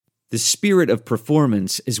The spirit of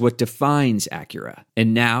performance is what defines Acura.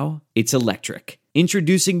 And now, it's electric.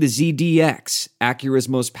 Introducing the ZDX, Acura's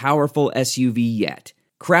most powerful SUV yet.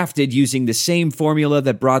 Crafted using the same formula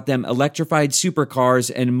that brought them electrified supercars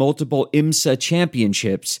and multiple IMSA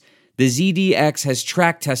championships, the ZDX has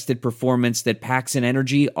track-tested performance that packs an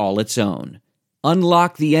energy all its own.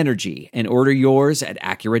 Unlock the energy and order yours at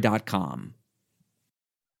Acura.com.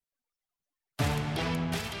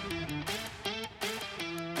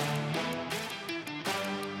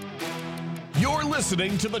 You're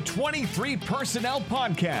listening to the 23 Personnel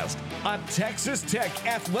Podcast, a Texas Tech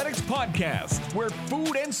athletics podcast where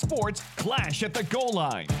food and sports clash at the goal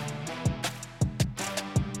line.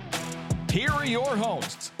 Here are your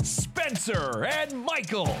hosts, Spencer and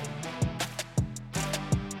Michael.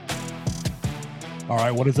 All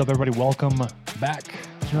right, what is up, everybody? Welcome back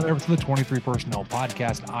to another episode of the 23 Personnel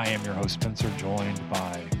Podcast. I am your host, Spencer, joined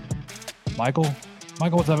by Michael.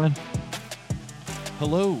 Michael, what's up, man?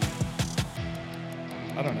 Hello.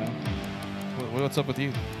 I don't know. What's up with you?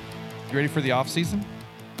 You ready for the off season?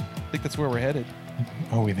 I think that's where we're headed.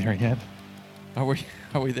 Are we there yet? Are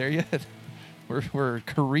we there yet? We're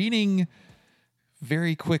careening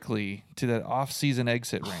very quickly to that off season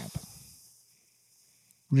exit ramp.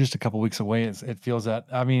 We're just a couple weeks away. It feels that.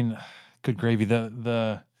 I mean, good gravy.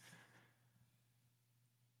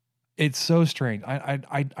 It's so strange.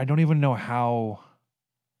 I don't even know how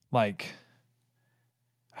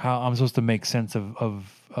I'm supposed to make sense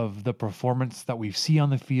of the performance that we see on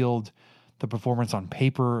the field, the performance on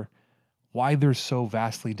paper, why they're so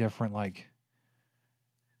vastly different. Like,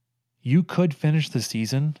 you could finish the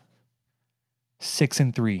season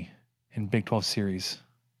 6-3 in Big 12 series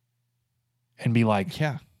and be like,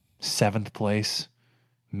 yeah, 7th place,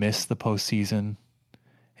 miss the postseason.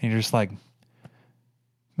 And you're just like,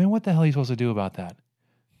 man, what the hell are you supposed to do about that?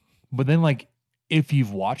 But then, like, if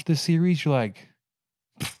you've watched the series, you're like,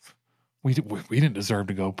 we didn't deserve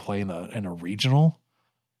to go play in a regional.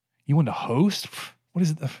 You want to host? What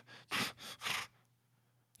is it?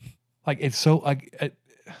 Like, it's so, like,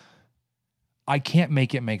 I can't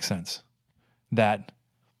make it make sense that,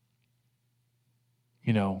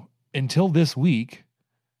 you know, until this week,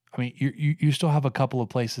 I mean, you still have a couple of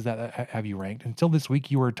places that have you ranked. Until this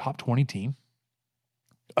week, you were a top 20 team,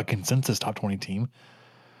 a consensus top 20 team.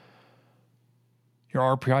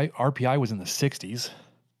 Your RPI was in the 60s.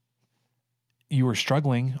 You are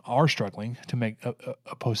struggling to make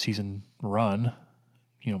a postseason run,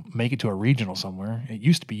 you know, make it to a regional somewhere. It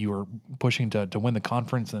used to be you were pushing to win the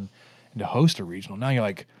conference and to host a regional. Now you're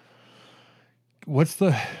like, what's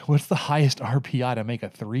the highest RPI to make a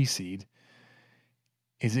 3 seed?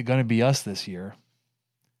 Is it going to be us this year?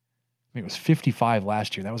 I mean, it was 55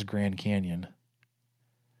 last year. That was Grand Canyon.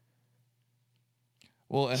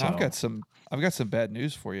 Well, and so, I've got some bad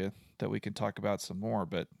news for you that we can talk about some more,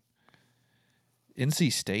 but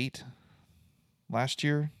NC State last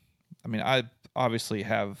year, I mean, I obviously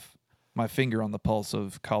have my finger on the pulse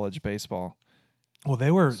of college baseball. Well,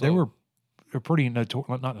 they were pretty not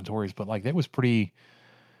notorious, but like that was pretty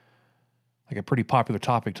like a pretty popular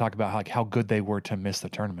topic. Talk about like how good they were to miss the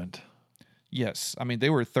tournament. Yes, I mean they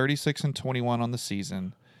were 36-21 on the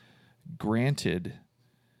season. Granted,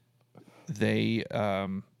 they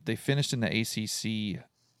finished in the ACC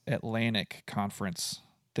Atlantic Conference.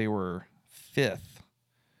 They were 5th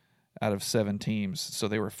out of 7 teams. So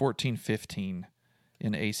they were 14-15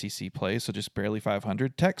 in ACC play, so just barely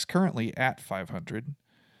 500. Tech's currently at 500.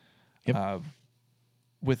 Yep.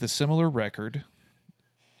 With a similar record.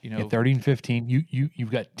 You know, 30-15.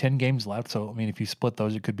 You've got 10 games left, so I mean if you split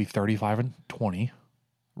those it could be 35-20.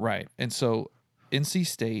 Right. And so NC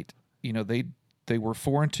State, you know, they were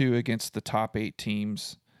 4-2 against the top 8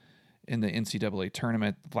 teams in the NCAA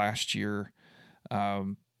tournament last year.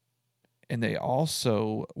 And they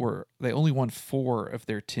only won 4 of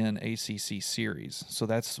their 10 ACC series. So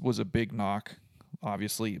was a big knock,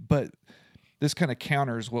 obviously. But this kind of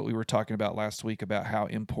counters what we were talking about last week about how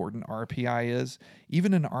important RPI is.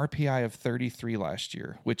 Even an RPI of 33 last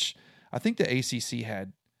year, which I think the ACC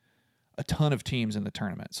had a ton of teams in the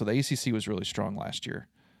tournament. So the ACC was really strong last year.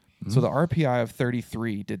 Mm-hmm. So the RPI of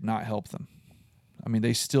 33 did not help them. I mean,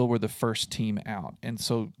 they still were the first team out. And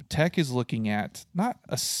so Tech is looking at not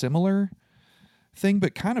a similar thing,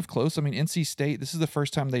 but kind of close. I mean, NC State, this is the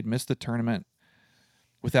first time they'd missed the tournament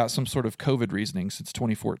without some sort of COVID reasoning since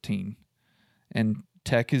 2014. And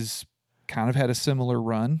Tech has kind of had a similar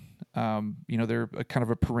run. You know, they're kind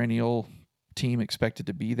of a perennial team expected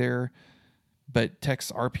to be there. But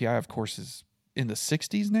Tech's RPI, of course, is in the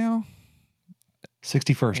 60s now.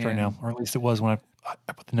 61st right now, or at least it was when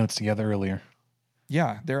I put the notes together earlier.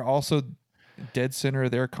 Yeah, they're also dead center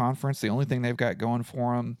of their conference. The only thing they've got going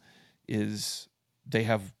for them is they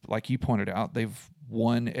have, like you pointed out, they've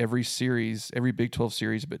won every series, every Big 12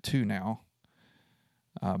 series but 2 now.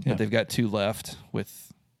 But they've got 2 left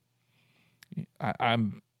with,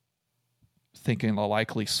 I'm thinking a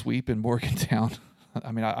likely sweep in Morgantown.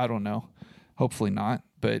 I mean, I don't know. Hopefully not.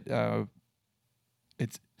 But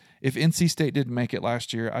it's, if NC State didn't make it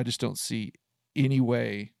last year, I just don't see any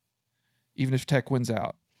way, even if Tech wins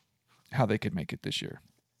out, how they could make it this year.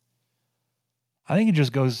 I think it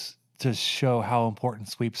just goes to show how important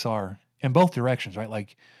sweeps are in both directions, right?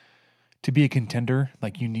 Like, to be a contender,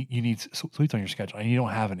 like you need sweeps on your schedule, and you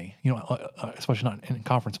don't have any. You know, especially not in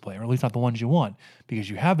conference play, or at least not the ones you want, because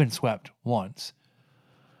you have been swept once.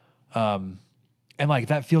 And like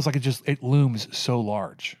that feels like it looms so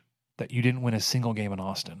large that you didn't win a single game in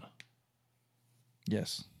Austin.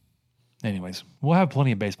 Yes. Anyways, we'll have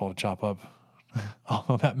plenty of baseball to chop up.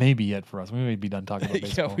 Although that may be it for us. We may be done talking about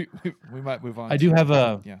baseball. we might move on. I do have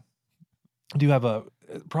a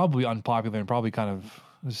probably unpopular and probably kind of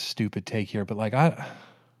stupid take here, but like I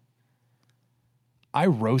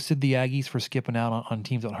roasted the Aggies for skipping out on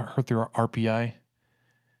teams that hurt their RPI.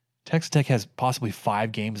 Texas Tech has possibly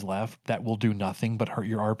 5 games left that will do nothing but hurt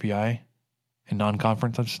your RPI in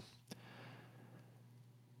non-conference.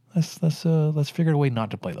 Let's figure out a way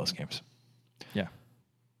not to play those games. Yeah.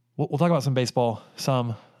 We'll talk about some baseball, see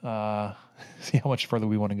how much further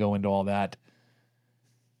we want to go into all that.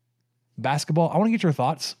 Basketball, I want to get your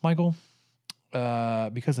thoughts, Michael,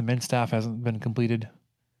 because the men's staff hasn't been completed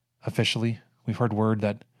officially. We've heard word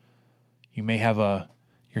that you may have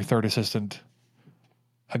your third assistant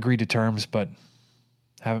agreed to terms, but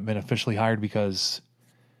haven't been officially hired because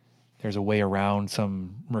there's a way around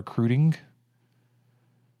some recruiting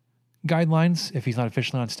guidelines if he's not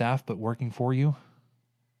officially on staff but working for you.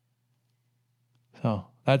 So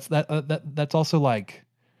that's also like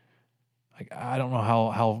I don't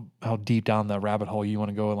know how deep down the rabbit hole you want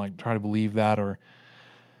to go and like try to believe that or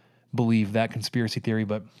believe that conspiracy theory,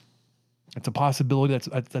 but it's a possibility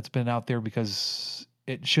that's been out there because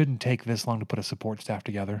it shouldn't take this long to put a support staff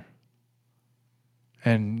together,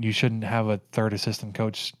 and you shouldn't have a third assistant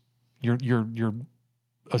coach. Your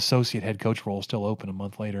associate head coach role is still open a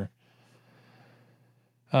month later.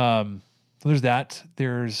 So there's that.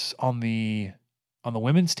 There's on the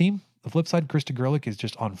women's team, the flip side, Krista Gerlich is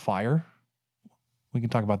just on fire. We can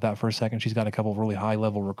talk about that for a second. She's got a couple of really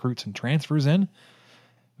high-level recruits and transfers in,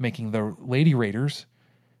 making the Lady Raiders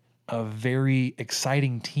a very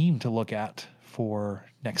exciting team to look at for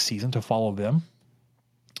next season, to follow them.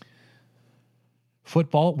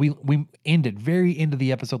 Football, we ended very into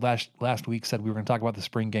the episode last week, said we were going to talk about the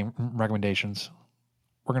spring game recommendations.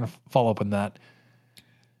 We're going to follow up on that.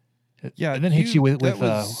 Yeah, and then hit you with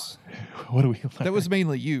what do we? That was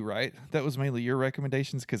mainly you, right? That was mainly your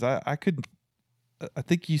recommendations, because I couldn't. I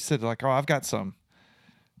think you said like, oh, I've got some,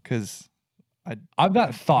 because I've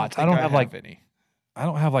got thoughts. I don't have like any. I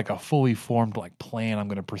don't have like a fully formed like plan I'm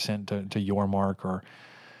going to present to your mark or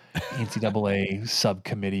NCAA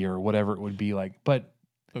subcommittee or whatever it would be like, but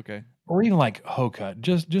okay, or even like HOCA,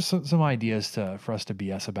 just some ideas for us to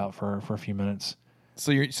BS about for a few minutes.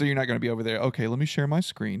 So you're not going to be over there. Okay, let me share my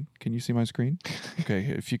screen. Can you see my screen? Okay,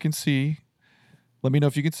 if you can see, let me know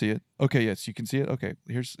if you can see it. Okay, yes, you can see it. Okay,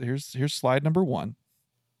 here's slide number 1,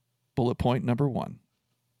 bullet point number 1,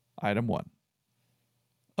 item 1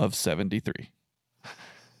 of 73,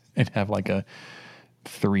 and have like a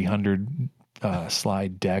 300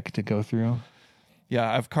 slide deck to go through.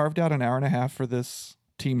 Yeah, I've carved out an hour and a half for this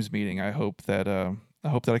Teams meeting. I hope that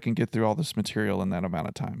I can get through all this material in that amount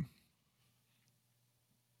of time.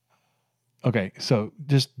 Okay, so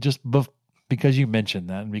just because you mentioned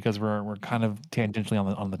that, and because we're kind of tangentially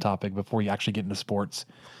on the topic before you actually get into sports,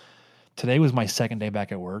 today was my second day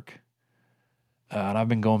back at work, and I've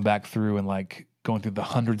been going back through and like going through the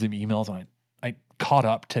hundreds of emails, and I caught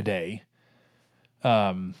up today.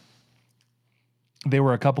 There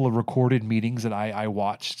were a couple of recorded meetings that I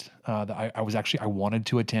watched that I wanted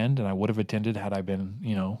to attend, and I would have attended had I been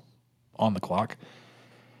on the clock.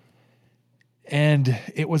 And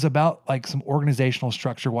it was about like some organizational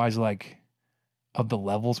structure wise, like of the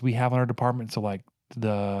levels we have in our department. So like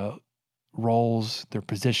the roles, their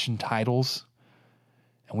position titles,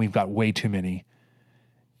 and we've got way too many.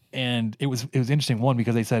 And it was interesting, one,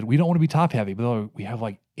 because they said we don't want to be top heavy, but we have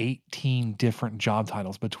like 18 different job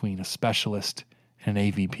titles between a specialist and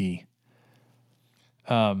an AVP.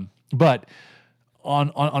 But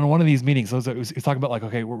on one of these meetings, so it was talking about like,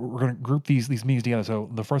 okay, we're going to group these meetings together.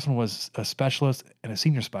 So the first one was a specialist and a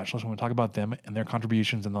senior specialist. We're going to talk about them and their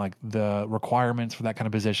contributions and like the requirements for that kind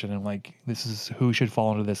of position. And like, this is who should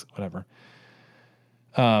fall into this, whatever.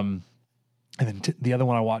 And then the other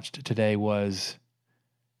one I watched today was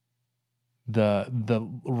the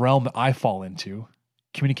realm that I fall into: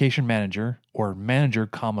 communication manager, or manager,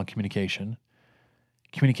 communication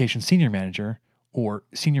senior manager, or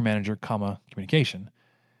senior manager, communication.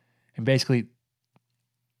 And basically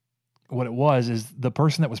what it was is the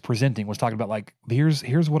person that was presenting was talking about, like,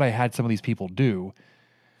 here's what I had some of these people do.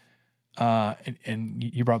 And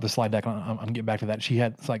you brought up the slide deck. I'm getting back to that. She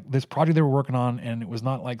had, it's like, this project they were working on, and it was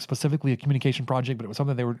not like specifically a communication project, but it was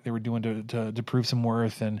something they were doing to prove some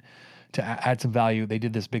worth and to add some value. They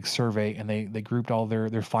did this big survey, and they grouped all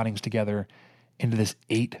their findings together into this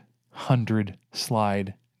 800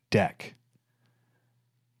 slide deck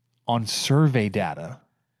on survey data.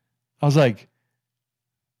 I was like,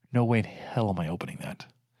 no way in hell am I opening that.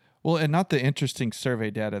 Well, and not the interesting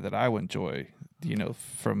survey data that I would enjoy,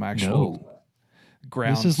 from actual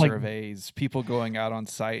ground surveys, people going out on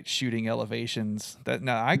site, shooting elevations. That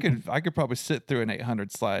now I could probably sit through an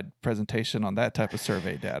 800 slide presentation on that type of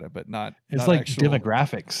survey data, but not. It's not like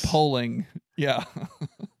demographics, polling. Yeah.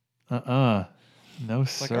 No,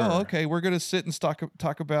 it's sir. Like, oh, okay, we're going to sit and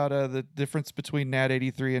talk about the difference between NAD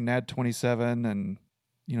 83 and NAD 27, and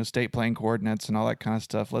state plane coordinates and all that kind of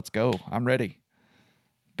stuff. Let's go. I'm ready.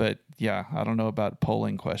 But yeah, I don't know about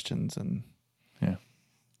polling questions and. Yeah.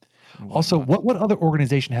 Also, what other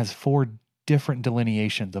organization has 4 different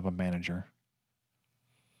delineations of a manager?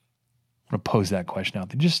 I'm going to pose that question out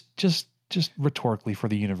there, just rhetorically for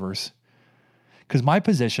the universe. Because my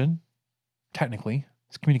position, technically,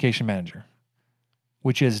 is communication manager,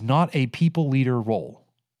 which is not a people leader role.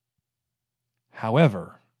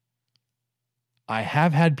 However, I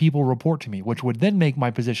have had people report to me, which would then make my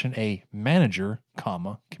position a manager,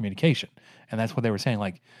 communication. And that's what they were saying.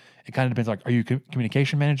 Like, it kind of depends. Like, are you a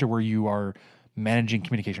communication manager where you are managing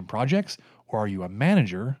communication projects, or are you a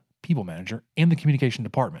manager, people manager in the communication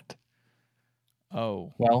department?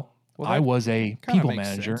 Oh, well I was a people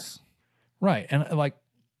manager. Sense. Right. And like,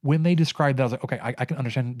 when they described that, I was like, okay, I can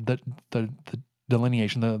understand the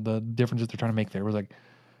delineation, the differences they're trying to make there. It was like,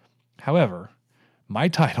 however, my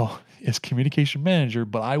title is communication manager,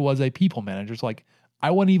 but I was a people manager. So like,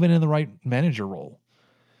 I wasn't even in the right manager role.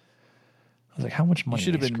 I was like, how much money? You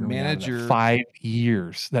should have been manager. 5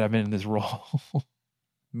 years that I've been in this role.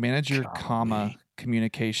 Manager,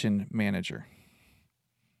 communication manager.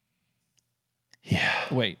 Yeah.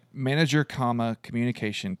 Wait, manager,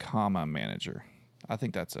 communication, manager. I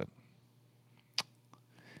think that's it.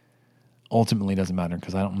 Ultimately, it doesn't matter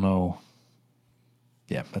because I don't know.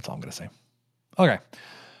 Yeah, that's all I'm going to say. Okay.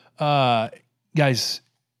 Guys,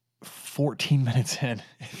 14 minutes in.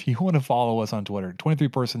 If you want to follow us on Twitter,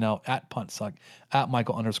 23personnel, @PuntSuck,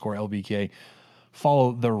 @Michael_LBK.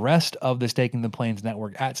 Follow the rest of the Staking the Plains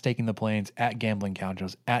network @Staking the Plains, @Gambling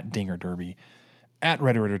Couches, @Dinger Derby,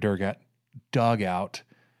 @Red Raider Dugout,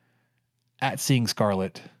 @Seeing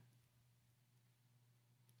Scarlet,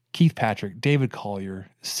 Keith Patrick, David Collier,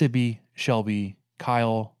 Sibby, Shelby,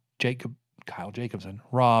 Kyle Jacobson,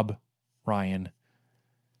 Rob, Ryan,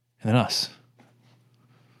 and then us.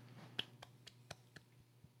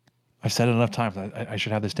 I've said it enough times. I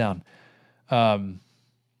should have this down.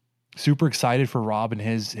 Super excited for Rob and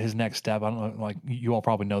his next step. I don't know, like, you all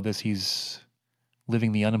probably know this. He's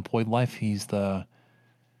living the unemployed life. He's the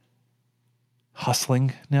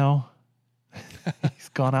hustling now. He's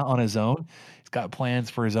gone out on his own. He's got plans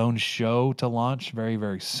for his own show to launch very,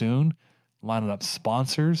 very soon. Lining up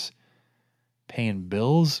sponsors, paying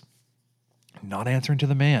bills, not answering to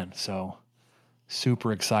the man. So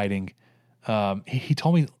super exciting. He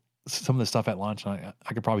told me some of the stuff at lunch, and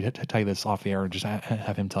I could probably tell you this off the air and just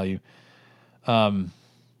have him tell you.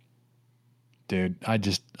 Dude, I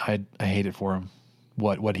hate it for him,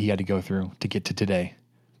 what he had to go through to get to today.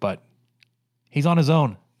 But he's on his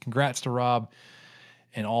own. Congrats to Rob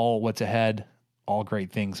and all what's ahead, all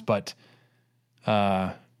great things. But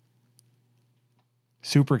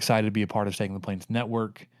super excited to be a part of Staking the Plains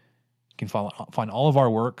Network. You can find all of our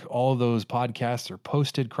work. All of those podcasts are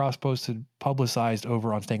posted, cross-posted, publicized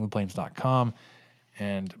over on stakingtheplains.com,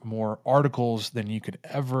 and more articles than you could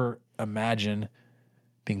ever imagine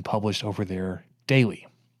being published over there daily.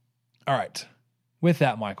 All right. With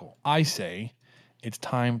that, Michael, I say it's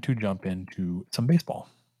time to jump into some baseball.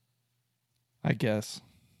 I guess.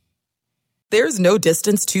 There's no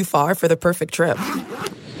distance too far for the perfect trip.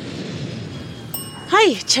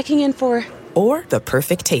 Hi, checking in for... Or the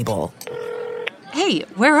perfect table. Hey,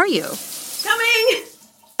 where are you? Coming!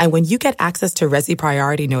 And when you get access to Resi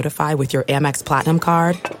Priority Notify with your Amex Platinum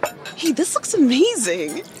card... Hey, this looks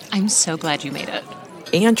amazing. I'm so glad you made it.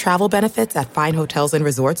 And travel benefits at fine hotels and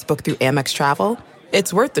resorts booked through Amex Travel,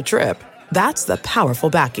 it's worth the trip. That's the powerful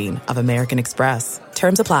backing of American Express.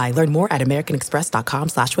 Terms apply. Learn more at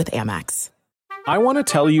americanexpress.com/withAmex. I want to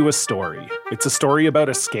tell you a story. It's a story about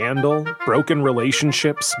a scandal, broken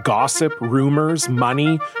relationships, gossip, rumors,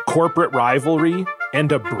 money, corporate rivalry,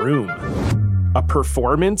 and a broom. A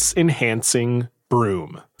performance-enhancing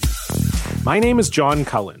broom. My name is John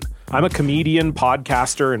Cullen. I'm a comedian,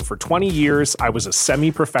 podcaster, and for 20 years, I was a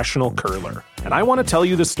semi-professional curler. And I want to tell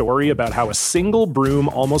you the story about how a single broom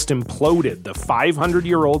almost imploded the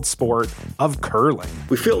 500-year-old sport of curling.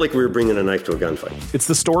 We felt like we were bringing a knife to a gunfight. It's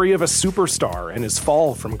the story of a superstar and his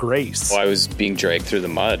fall from grace. Well, I was being dragged through the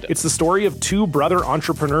mud. It's the story of two brother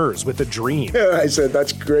entrepreneurs with a dream. I said,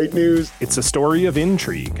 that's great news. It's a story of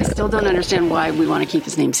intrigue. I still don't understand why we want to keep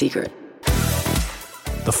his name secret.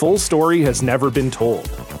 The full story has never been told,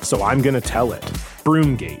 so I'm going to tell it.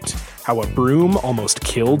 Broomgate, how a broom almost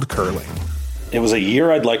killed curling. It was a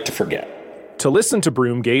year I'd like to forget. To listen to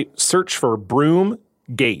Broomgate, search for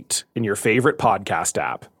Broomgate in your favorite podcast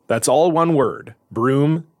app. That's all one word,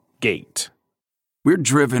 Broomgate. We're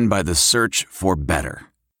driven by the search for better.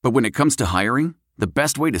 But when it comes to hiring, the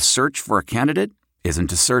best way to search for a candidate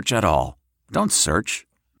isn't to search at all. Don't search,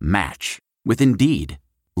 match with Indeed.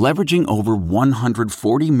 Leveraging over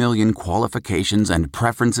 140 million qualifications and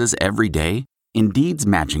preferences every day, Indeed's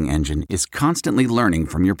matching engine is constantly learning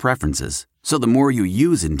from your preferences. So the more you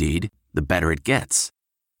use Indeed, the better it gets.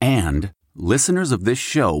 And listeners of this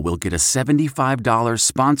show will get a $75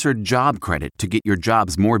 sponsored job credit to get your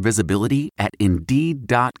jobs more visibility at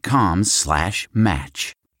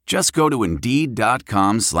Indeed.com/match. Just go to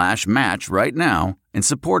Indeed.com/match right now and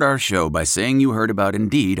support our show by saying you heard about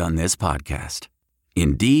Indeed on this podcast.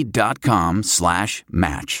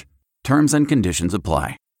 Indeed.com/match. Terms and conditions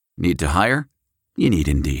apply. Need to hire? You need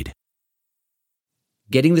Indeed.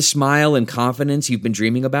 Getting the smile and confidence you've been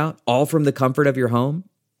dreaming about, all from the comfort of your home,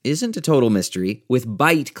 isn't a total mystery with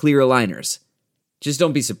Byte clear aligners. Just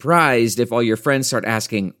don't be surprised if all your friends start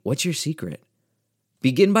asking, "What's your secret?"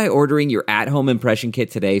 Begin by ordering your at-home impression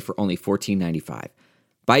kit today for only $14.95.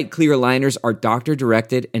 Byte clear aligners are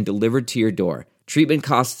doctor-directed and delivered to your door. Treatment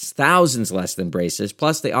costs thousands less than braces,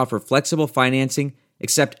 plus they offer flexible financing,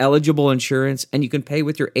 accept eligible insurance, and you can pay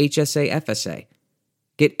with your HSA FSA.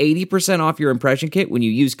 Get 80% off your impression kit when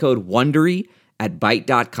you use code WONDERY at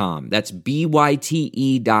Byte.com. That's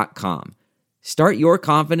BYTE.com. Start your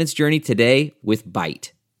confidence journey today with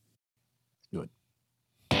Byte. Good.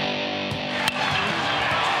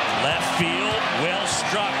 Left field, well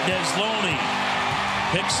struck. Desloney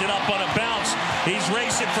picks it up on a bounce. He's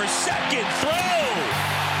racing for second. Throw!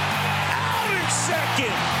 Out in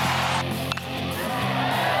second!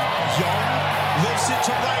 Young lifts it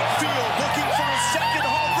to right field, looking for a second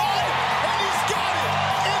home run, and he's got it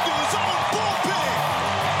into his own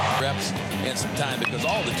bullpen. Reps and some time because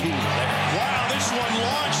all the tools are there. Wow, this one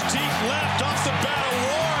launched deep left off the bat of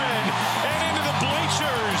Warren and into the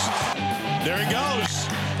bleachers. There he goes,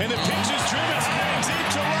 and the pitch is driven deep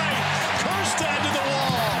to right. Kjerstad to the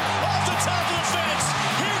wall, off the top of the fence.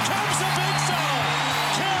 Here comes the big fella.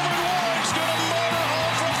 Cameron Warren's going to motor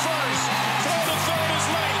home from first. Throw to third is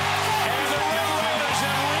late, and the Red Raiders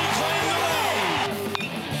have reclaimed the lead.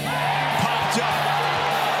 Popped up.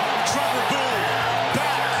 Trevor Boone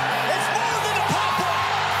back. It's more than a pop-up.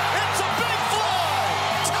 It's a big fly.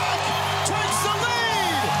 Tuck takes the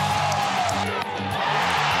lead.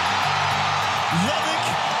 Levick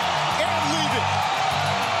and leave it.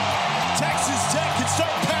 Texas Tech can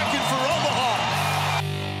start packing for Omaha.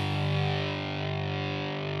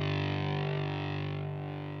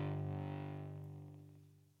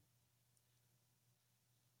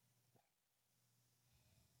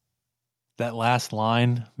 That last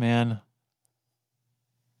line, man.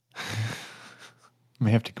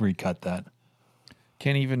 May have to recut that.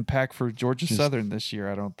 Can't even pack for Georgia Southern this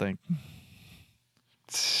year, I don't think.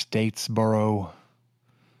 Statesboro,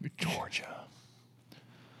 Georgia.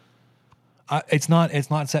 It's not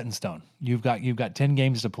set in stone. You've got 10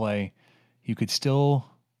 games to play. You could still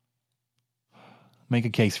make a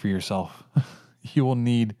case for yourself. You will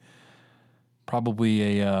need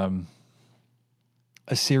probably a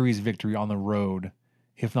series victory on the road,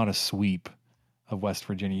 if not a sweep of West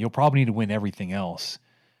Virginia. You'll probably need to win everything else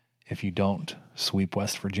if you don't sweep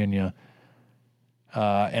West Virginia.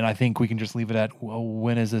 And I think we can just leave it at, well,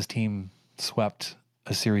 when has this team swept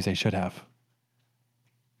a series they should have?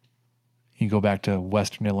 You go back to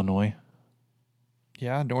Western Illinois.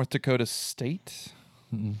 Yeah, North Dakota State.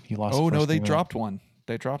 You lost. Oh, no, they dropped one.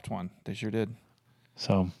 They dropped one. They sure did.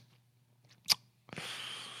 So,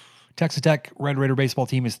 Texas Tech Red Raider baseball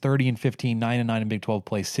team is 30-15, 9-9 in Big 12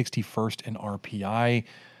 play, 61st in RPI.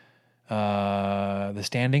 The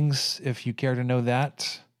standings, if you care to know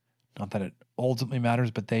that, not that it ultimately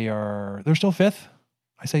matters, but they're still fifth.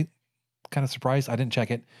 I say kind of surprised. I didn't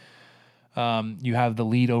check it. You have the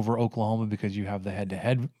lead over Oklahoma because you have the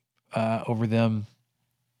head-to-head over them.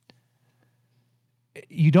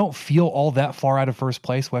 You don't feel all that far out of first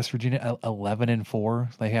place. West Virginia,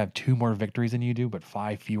 11-4. They have 2 more victories than you do, but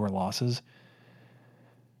 5 fewer losses.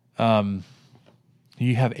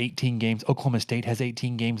 You have 18 games. Oklahoma State has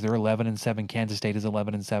 18 games. They're 11-7. Kansas State is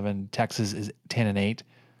 11-7. Texas is 10-8.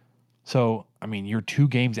 So, I mean, you're 2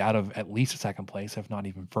 games out of at least second place, if not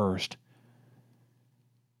even first.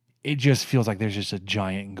 It just feels like there's just a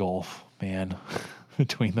giant gulf, man,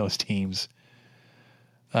 between those teams.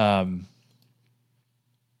 In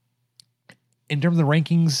terms of the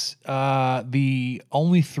rankings, the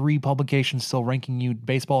only 3 publications still ranking you,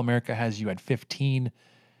 Baseball America has you at 15.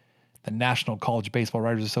 The National College Baseball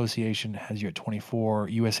Writers Association has you at 24.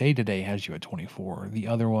 USA Today has you at 24. The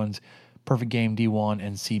other ones, Perfect Game, D1,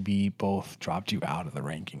 and CB, both dropped you out of the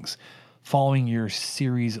rankings. Following your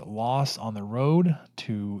series loss on the road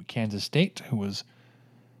to Kansas State, who was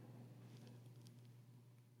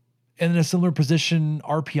in a similar position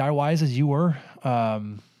RPI-wise as you were,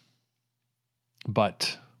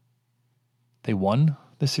 but they won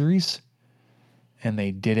the series, and they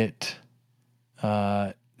did it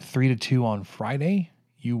 3-2 on Friday.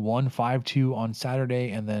 You won 5-2 on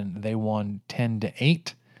Saturday, and then they won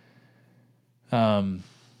 10-8.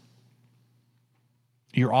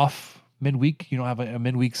 You're off midweek. You don't have a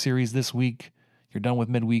midweek series this week. You're done with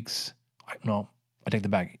midweeks. No, I take that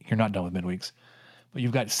back. You're not done with midweeks. But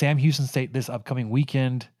you've got Sam Houston State this upcoming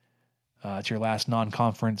weekend. It's your last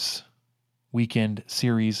non-conference weekend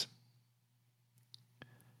series.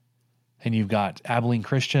 And you've got Abilene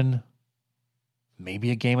Christian,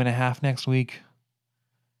 maybe a game and a half next week.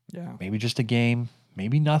 Yeah. Maybe just a game,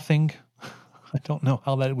 maybe nothing. I don't know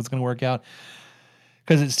how that was going to work out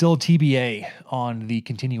because it's still TBA on the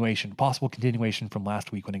possible continuation from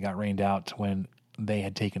last week when it got rained out when they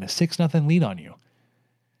had taken a 6-0 lead on you.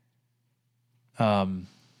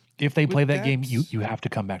 If they play that game, you have to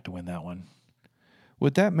come back to win that one.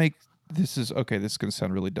 Would that make this is going to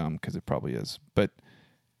sound really dumb because it probably is, but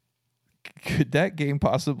could that game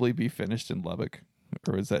possibly be finished in Lubbock,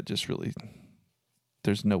 or is that just really?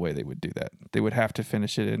 There's no way they would do that. They would have to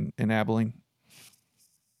finish it in Abilene.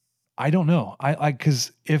 I don't know.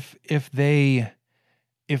 Because if they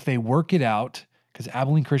work it out, because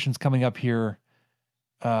Abilene Christian's coming up here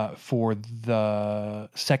for the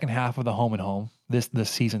second half of the home and home this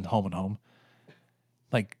season, home and home.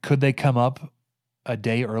 Like, could they come up a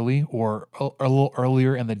day early or a little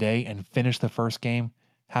earlier in the day and finish the first game,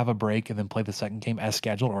 have a break, and then play the second game as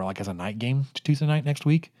scheduled, or like as a night game Tuesday night next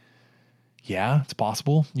week? Yeah, it's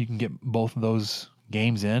possible. You can get both of those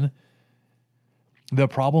games in. The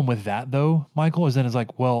problem with that, though, Michael, is then it's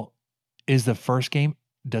like, well, is the first game,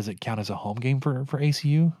 does it count as a home game for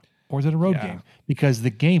ACU, or is it a road game? Because the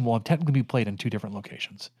game will technically be played in 2 different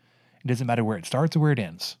locations. It doesn't matter where it starts or where it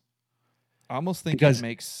ends. I almost think it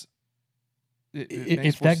makes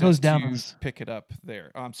if that goes down, pick it up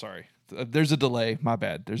there. I'm sorry. There's a delay. My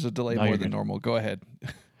bad. There's a delay more than normal. Go ahead.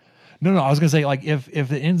 No, I was going to say, like, if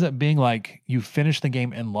it ends up being like you finish the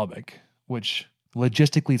game in Lubbock, which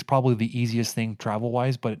logistically is probably the easiest thing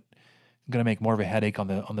travel-wise, but going to make more of a headache on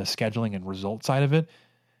the scheduling and result side of it.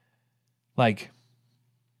 Like,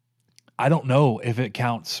 I don't know if it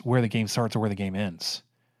counts where the game starts or where the game ends.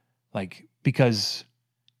 Like, because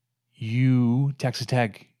you, Texas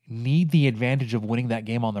Tech, need the advantage of winning that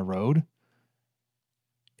game on the road.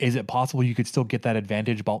 Is it possible you could still get that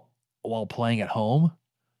advantage while playing at home?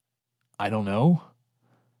 I don't know.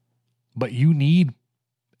 But you need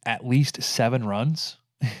at least 7 runs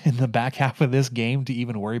in the back half of this game to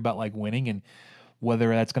even worry about like winning, and whether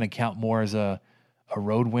that's going to count more as a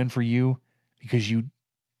road win for you because you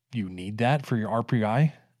need that for your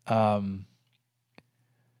RPI.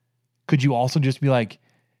 Could you also just be like,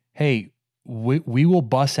 hey, we will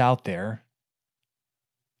bus out there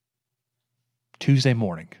Tuesday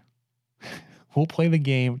morning. We'll play the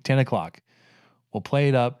game 10 o'clock. We'll play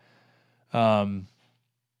it up.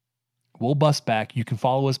 We'll bus back. You can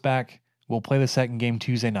follow us back. We'll play the second game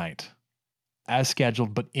Tuesday night as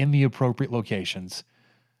scheduled, but in the appropriate locations,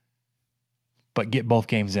 but get both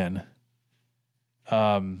games in.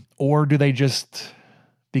 Or do they just,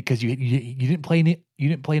 because you didn't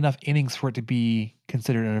play enough innings for it to be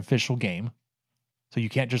considered an official game. So you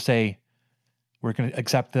can't just say we're going to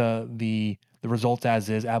accept the results as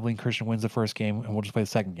is. Abilene Christian wins the first game and we'll just play the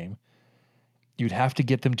second game. You'd have to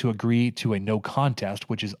get them to agree to a no contest,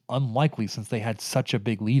 which is unlikely since they had such a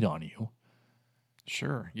big lead on you.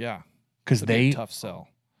 Sure. Yeah. because they tough sell.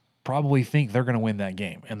 Probably think they're going to win that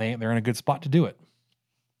game, and they're in a good spot to do it.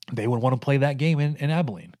 They would want to play that game in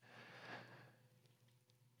Abilene.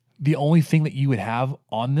 The only thing that you would have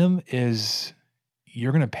on them is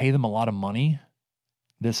you're going to pay them a lot of money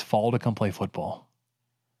this fall to come play football.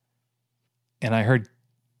 And I heard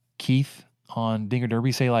Keith on Dinger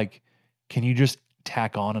Derby say, like, can you just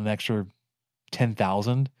tack on an extra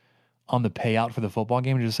 $10,000 on the payout for the football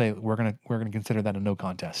game and just say we're gonna consider that a no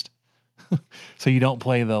contest, so you don't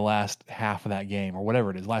play the last half of that game or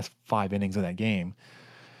whatever it is, last 5 innings of that game,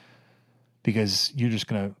 because you're just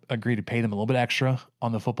gonna agree to pay them a little bit extra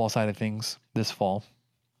on the football side of things this fall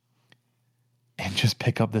and just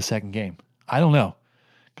pick up the second game. I don't know,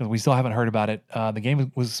 because we still haven't heard about it. The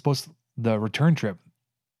game was the return trip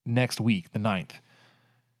next week, the 9th.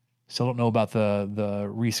 Still don't know about the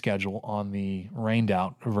reschedule on the rained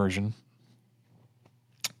out version,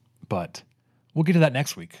 but we'll get to that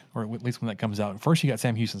next week, or at least when that comes out. First, you got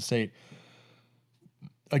Sam Houston State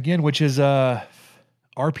again, which is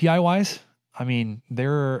RPI wise. I mean,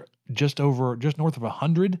 they're just north of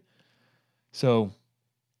 100. So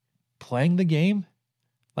playing the game,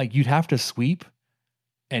 like, you'd have to sweep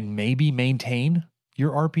and maybe maintain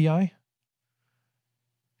your RPI.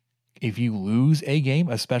 If you lose a game,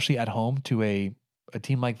 especially at home to a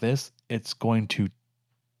team like this, it's going to,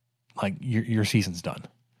 like, your season's done.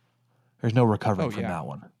 There's no recovering from that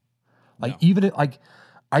one. Like, even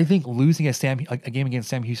I think losing a game against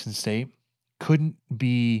Sam Houston State couldn't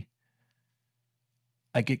be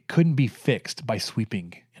fixed by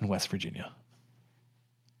sweeping in West Virginia.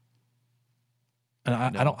 And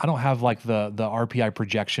I don't have like the RPI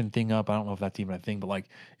projection thing up. I don't know if that's even a thing, but like,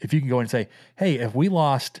 if you can go and say, hey, if we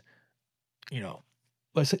lost,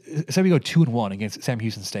 let's say we go 2-1 against Sam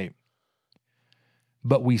Houston State,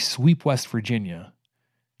 but we sweep West Virginia,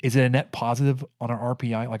 is it a net positive on our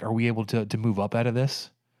RPI? Like, are we able to move up out of this?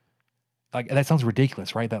 Like, that sounds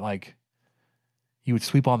ridiculous, right? That, like, you would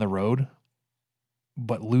sweep on the road,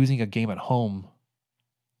 but losing a game at home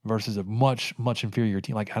versus a much, much inferior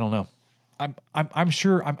team. Like, I don't know. I'm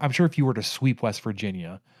sure if you were to sweep West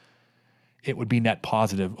Virginia, it would be net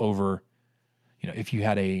positive over, if you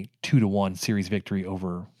had a 2-1 series victory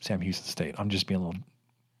over Sam Houston State. I'm just being a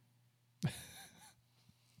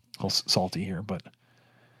little salty here, but.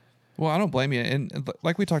 Well, I don't blame you. And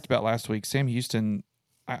like we talked about last week, Sam Houston,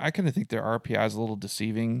 I kind of think their RPI is a little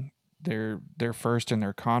deceiving. They're first in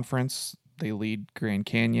their conference. They lead Grand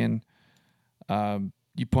Canyon.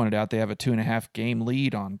 You pointed out they have a 2.5 game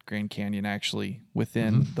lead on Grand Canyon, actually,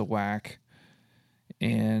 within the WAC.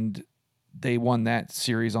 And they won that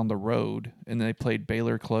series on the road, and they played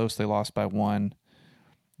Baylor close. They lost by 1.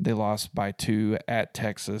 They lost by 2 at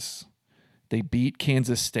Texas. They beat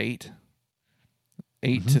Kansas State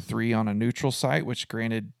 8-3 on a neutral site, which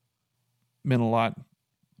granted meant a lot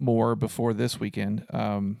more before this weekend.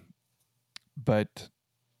 But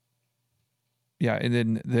yeah, and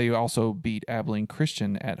then they also beat Abilene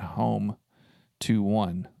Christian at home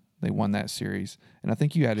 2-1. They won that series, and I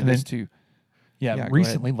think you added this too. Yeah,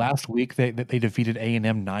 recently last week they defeated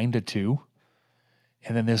A&M 9-2,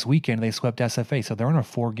 and then this weekend they swept SFA. So they're on a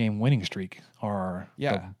 4-game winning streak. The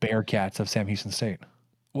Bearcats of Sam Houston State.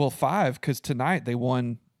 Well, 5, because tonight they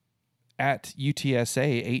won at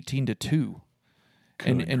UTSA 18-2.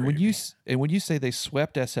 And when you say they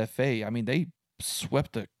swept SFA, I mean they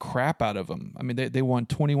swept the crap out of them. I mean they won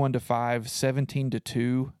 21-5,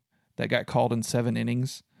 17-2. That got called in 7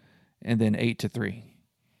 innings, and then 8-3.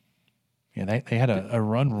 Yeah, they had a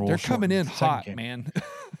run rule. They're coming in hot, man.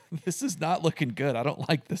 This is not looking good. I don't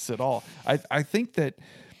like this at all. I think that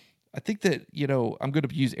I'm going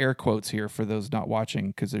to use air quotes here for those not watching,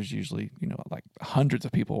 because there's usually like hundreds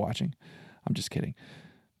of people watching. I'm just kidding.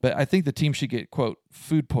 But I think the team should get, quote,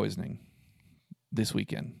 food poisoning this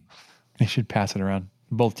weekend. They should pass it around.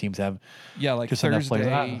 Both teams have. Yeah, like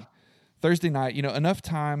Thursday night, enough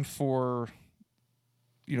time for,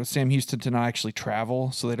 Sam Houston to not actually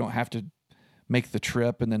travel, so they don't have to make the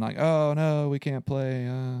trip and then like, oh, no, we can't play.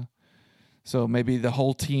 So maybe the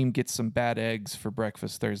whole team gets some bad eggs for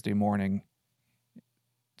breakfast Thursday morning.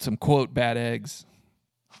 Some, quote, bad eggs.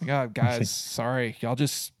 Like, oh, guys, sorry.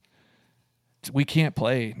 We can't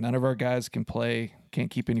play. None of our guys can play. Can't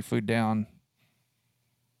keep any food down.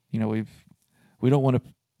 We don't want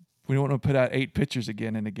to put out 8 pitchers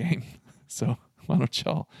again in a game. So why don't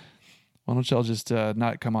y'all just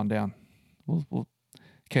not come on down? We'll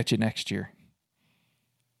catch you next year,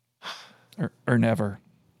 or never.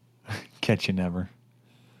 Catch you never.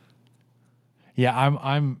 Yeah,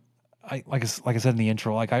 I like I said in the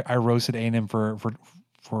intro, like I roasted A&M for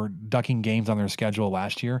ducking games on their schedule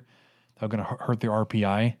last year. They're going to hurt their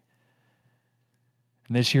RPI.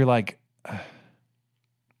 And this year, like, I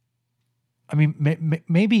mean,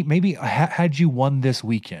 maybe had you won this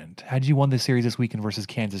weekend, had you won this series this weekend versus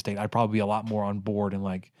Kansas State, I'd probably be a lot more on board and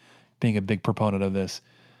like being a big proponent of this.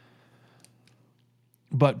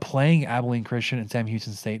 But playing Abilene Christian and Sam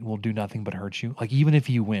Houston State will do nothing but hurt you. Like, even if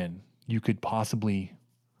you win, you could possibly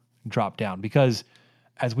drop down because,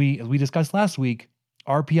 as we discussed last week,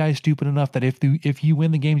 RPI is stupid enough that if you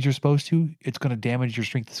win the games you're supposed to, it's going to damage your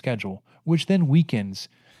strength of schedule, which then weakens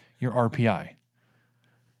your RPI.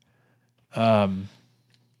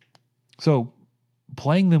 So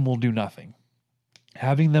playing them will do nothing.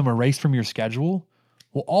 Having them erased from your schedule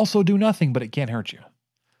will also do nothing, but it can't hurt you.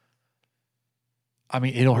 I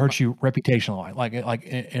mean, it'll hurt you reputationally. Like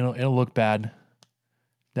it'll look bad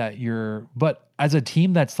that you're, but as a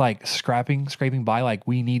team that's like scraping by, like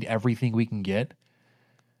we need everything we can get,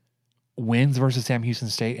 wins versus Sam Houston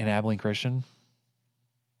State and Abilene Christian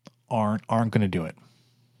aren't going to do it.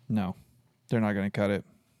 No, they're not going to cut it.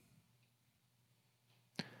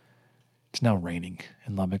 It's now raining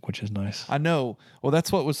in Lubbock, which is nice. I know. Well,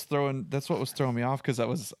 that's what was throwing me off because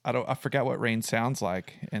I forgot what rain sounds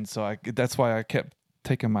like, and so that's why I kept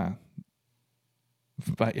taking my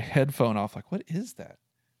headphone off. Like, what is that?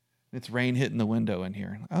 It's rain hitting the window in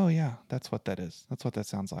here. Oh yeah, that's what that is. That's what that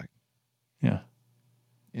sounds like. Yeah.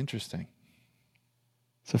 Interesting.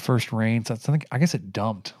 It's the first rain. So something. I guess it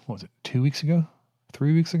dumped. What was it? 2 weeks ago?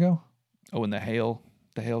 3 weeks ago? Oh, and the hail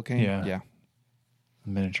came. Yeah.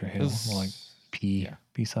 Miniature hail, more like pea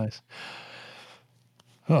size.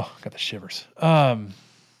 Oh, got the shivers. Do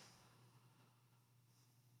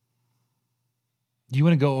you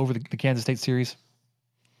want to go over the Kansas State series?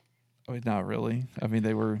 I mean, not really. I mean,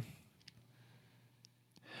 they were.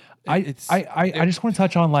 I just want to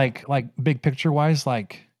touch on like big picture wise,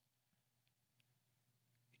 like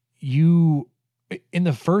you in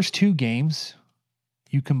the first 2 games,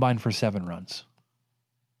 you combined for 7 runs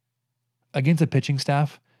against a pitching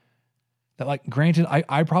staff that, like, granted,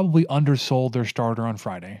 I probably undersold their starter on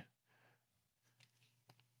Friday,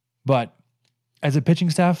 but as a pitching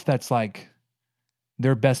staff, that's like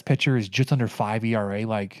their best pitcher is just under 5 ERA.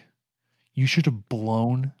 Like, you should have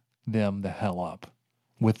blown them the hell up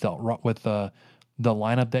with the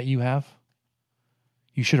lineup that you have.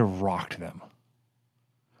 You should have rocked them,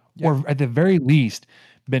 or at the very least,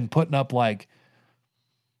 been putting up like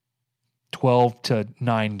 12 to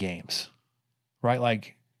 9 games, right?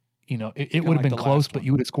 Like, you know, it would have been close, but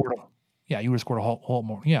you would have scored. You would have scored a whole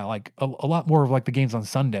more. Yeah, like a lot more of like the games on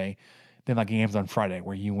Sunday than like games on Friday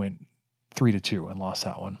where you went 3-2 and lost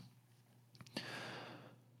that one.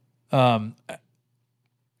 I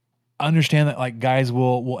understand that like guys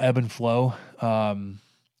will ebb and flow.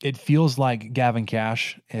 It feels like Gavin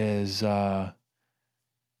Cash is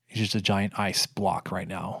just a giant ice block right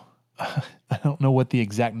now. I don't know what the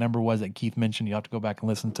exact number was that Keith mentioned. You have to go back and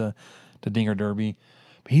listen to Dinger Derby,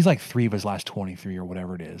 but he's like 3 of his last 23 or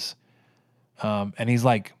whatever it is. And he's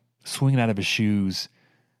like swinging out of his shoes.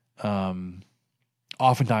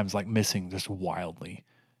 Oftentimes like missing just wildly.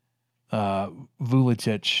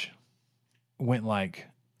 Vuletic went like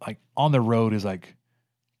on the road is like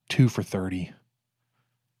 2 for 30.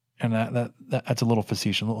 And that's a little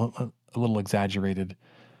facetious, a little exaggerated.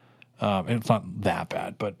 And it's not that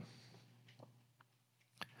bad, but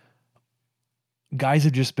guys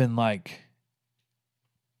have just been like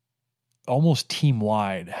almost team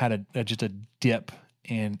wide had just a dip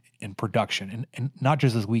in production and not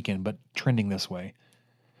just this weekend, but trending this way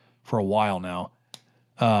for a while now.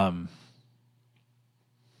 The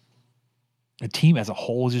team as a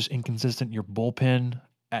whole is just inconsistent. Your bullpen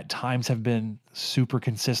at times have been super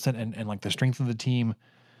consistent and like the strength of the team.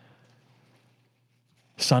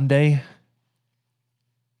 Sunday,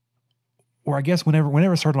 or I guess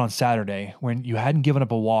whenever it started on Saturday, when you hadn't given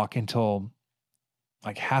up a walk until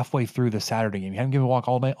like halfway through the Saturday game. You hadn't given a walk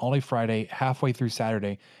all day Friday, halfway through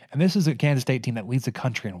Saturday. And this is a Kansas State team that leads the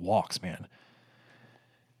country in walks, man.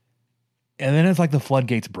 And then it's like the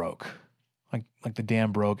floodgates broke. Like the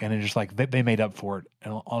dam broke, and it just like they made up for it.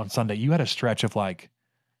 And on Sunday, you had a stretch of like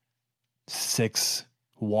 6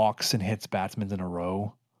 walks and hits batsmen in a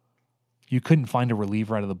row. You couldn't find a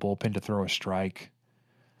reliever out of the bullpen to throw a strike.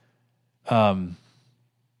 And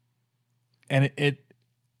it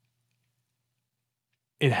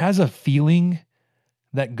has a feeling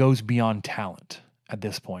that goes beyond talent at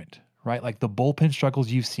this point, right? Like the bullpen struggles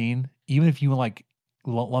you've seen, even if you like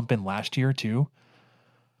lump in last year too.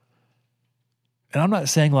 And I'm not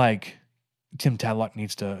saying like Tim Tadlock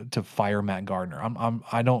needs to fire Matt Gardner. I'm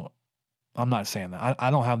not saying that.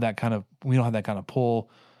 I don't have that kind of, we don't have that kind of pull.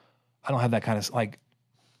 I don't have that kind of like,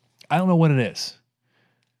 I don't know what it is,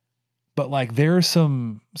 But like there are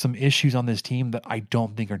some issues on this team that I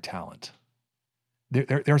don't think are talent.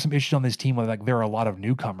 There are some issues on this team where like there are a lot of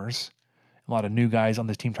newcomers, a lot of new guys on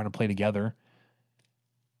this team trying to play together.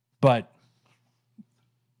 But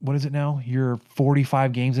what is it now? You're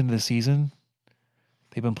 45 games into the season.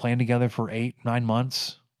 They've been playing together for 8-9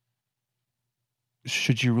 months.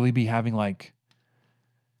 Should you really be having like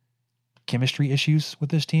chemistry issues with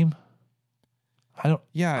this team? I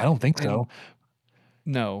don't think so.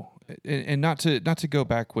 No. And not to go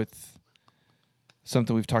back with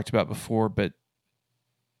something we've talked about before, but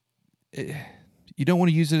you don't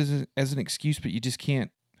want to use it as an excuse, but you just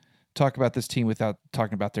can't talk about this team without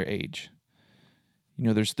talking about their age. You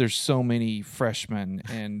know, there's so many freshmen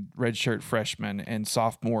and redshirt freshmen and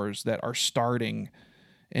sophomores that are starting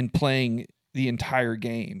and playing the entire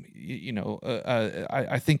game.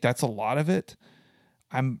 I think that's a lot of it.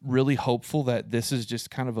 I'm really hopeful that this is just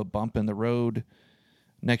kind of a bump in the road.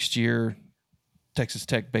 Next year, Texas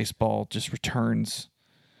Tech baseball just returns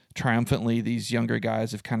triumphantly. These younger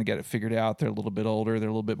guys have kind of got it figured out. They're a little bit older. They're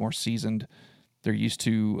a little bit more seasoned. They're used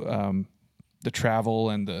to the travel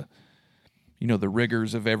and the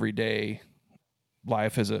rigors of everyday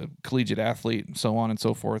life as a collegiate athlete and so on and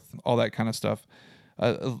so forth, all that kind of stuff.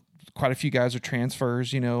 Quite a few guys are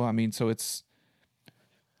transfers, so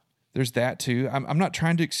there's that too. I'm not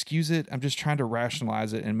trying to excuse it. I'm just trying to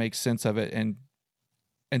rationalize it and make sense of it and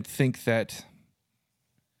think that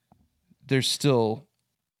there's still,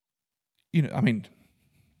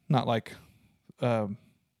 not like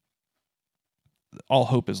all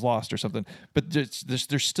hope is lost or something, but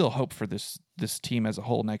there's still hope for this team as a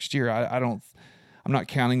whole next year. I'm not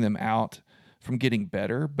counting them out from getting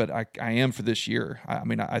better, but I am for this year.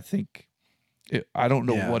 I think I don't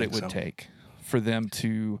know what it would take for them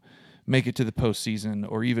to make it to the postseason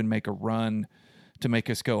or even make a run to make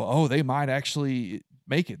us go, oh, they might actually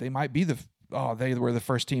make it. They might be they were the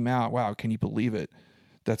first team out. Wow. Can you believe it?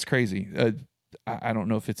 That's crazy. I don't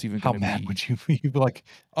know if it's even how going to be. How mad would you be? You'd be like,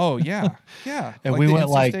 oh yeah. Yeah. And we went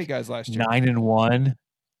like State guys last year. 9-1.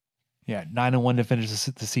 Yeah. 9-1 to finish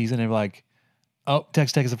the season. And like, oh,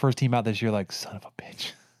 Texas Tech is the first team out this year. Like, son of a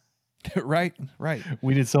bitch. Right.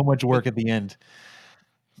 We did so much work at the end.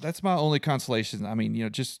 That's my only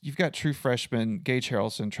consolation. Just you've got true freshmen, Gage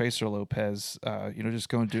Harrelson, Tracer Lopez, just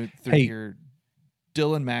going through here,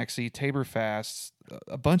 Dylan Maxey, Tabor Fast,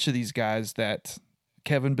 a bunch of these guys that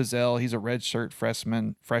Kevin Bazell, he's a redshirt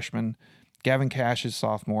freshman. Gavin Cash is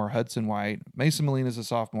sophomore. Hudson White, Mason Molina's a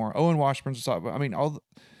sophomore. Owen Washburn's a sophomore.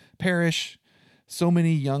 Parrish, so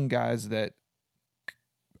many young guys that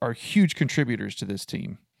are huge contributors to this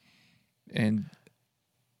team. And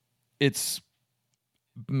it's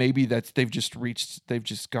maybe they've just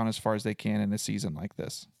gone as far as they can in a season like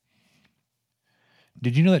this.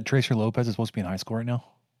 Did you know that Tracer Lopez is supposed to be in high school right now?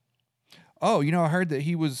 Oh, I heard that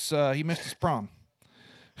he missed his prom.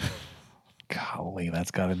 Golly,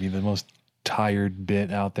 that's got to be the most tired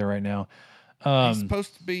bit out there right now. He's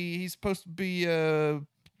supposed to be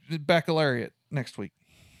baccalaureate next week.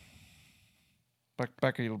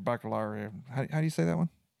 Baccalaureate. How do you say that one?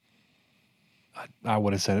 I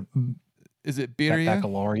would have said it. Is it Birria?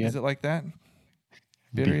 Baccalaureate. Is it like that?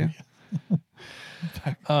 Birria.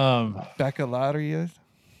 Baccalaureate.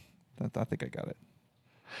 I think I got it.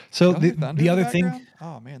 So the other thing.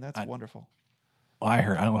 Oh man, that's wonderful. I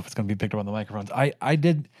heard. I don't know if it's going to be picked up on the microphones. I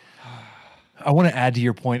want to add to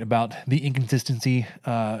your point about the inconsistency,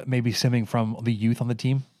 maybe stemming from the youth on the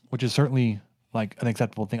team, which is certainly like an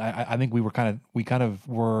acceptable thing. I think we kind of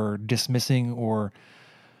were dismissing or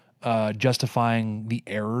justifying the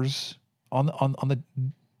errors on the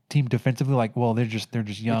team defensively. Like, well, they're just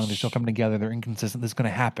young. They're still coming together. They're inconsistent. This is going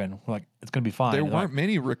to happen. We're like, it's going to be fine. There weren't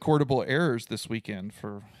many recordable errors this weekend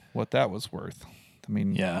for what that was worth.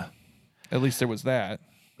 Yeah. At least there was that.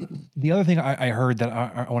 The other thing I heard that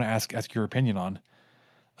I want to ask your opinion on,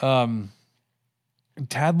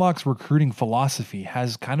 Tadlock's recruiting philosophy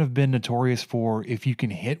has kind of been notorious for, if you can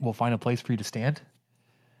hit, we'll find a place for you to stand.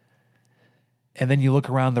 And then you look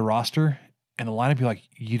around the roster and the lineup, you're like,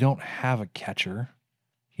 you don't have a catcher.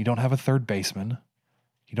 You don't have a third baseman.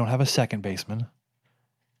 You don't have a second baseman.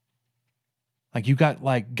 Like, you got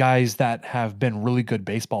like guys that have been really good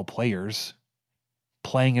baseball players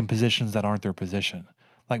playing in positions that aren't their position.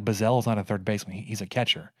 Like, Bazell's not a third baseman. He's a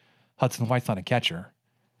catcher. Hudson White's not a catcher.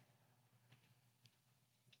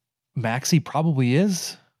 Maxey probably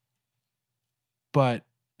is, but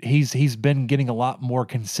he's been getting a lot more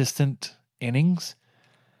consistent innings.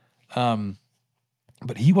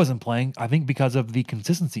 But he wasn't playing, I think, because of the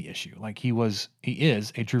consistency issue. Like, he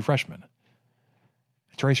is a true freshman.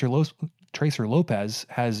 Tracer Tracer Lopez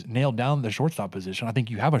has nailed down the shortstop position. I think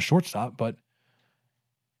you have a shortstop, but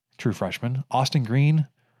true freshman. Austin Green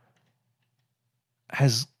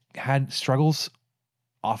has had struggles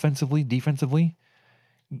offensively, defensively.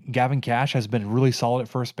 Gavin Cash has been really solid at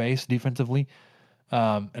first base defensively.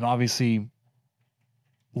 And obviously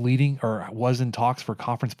leading or was in talks for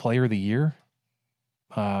Conference Player of the Year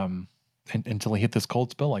until he hit this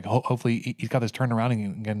cold spell. Like hopefully he's got this turnaround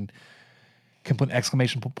and can put an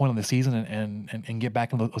exclamation point on the season and get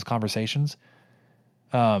back into those conversations.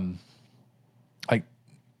 Like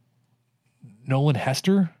Nolan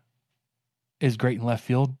Hester is great in left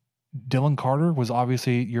field. Dylan Carter was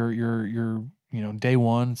obviously your day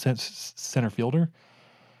one center fielder.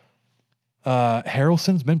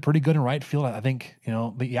 Harrelson's been pretty good in right field. I think,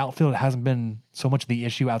 the outfield hasn't been so much the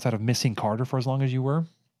issue outside of missing Carter for as long as you were.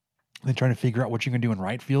 Then trying to figure out what you're going to do in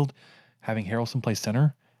right field, having Harrelson play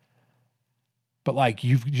center. But like,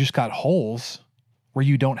 you've just got holes where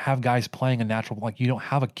you don't have guys playing a natural, like you don't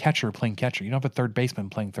have a catcher playing catcher. You don't have a third baseman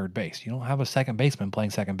playing third base. You don't have a second baseman playing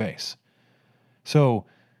second base. So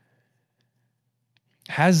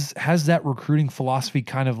has that recruiting philosophy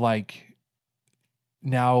kind of like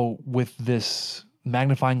now with this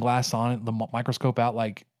magnifying glass on it, the microscope out,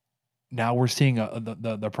 like now we're seeing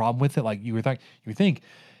the problem with it? Like you would think,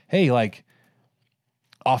 hey, like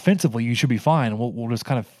offensively you should be fine. We'll just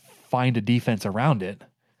kind of find a defense around it.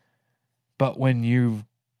 But when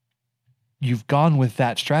you've gone with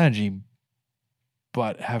that strategy,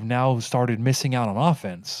 but have now started missing out on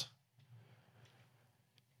offense,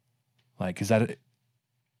 like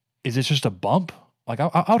is this just a bump? Like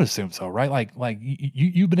I would assume so, right? Like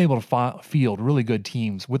you've been able to field really good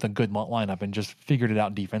teams with a good lineup and just figured it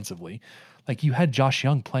out defensively. Like you had Josh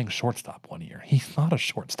Young playing shortstop one year. He's not a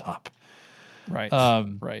shortstop, right?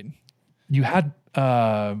 Right. You had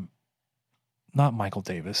not Michael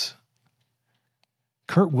Davis,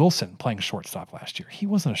 Kurt Wilson playing shortstop last year. He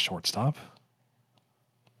wasn't a shortstop.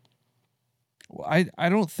 Well, I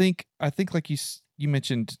don't think. I think like you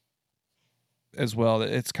mentioned as well, that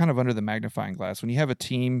it's kind of under the magnifying glass when you have a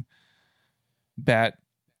team bat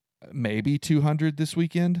maybe 200 this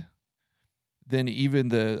weekend. Then even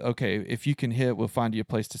if you can hit, we'll find you a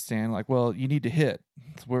place to stand. Like, well, you need to hit.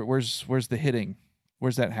 Where's the hitting?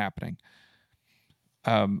 Where's that happening?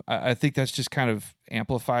 I think that's just kind of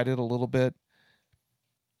amplified it a little bit.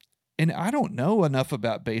 And I don't know enough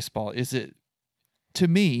about baseball. Is it, to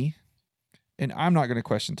me, and I'm not going to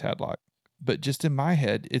question Tadlock, but just in my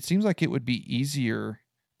head, it seems like it would be easier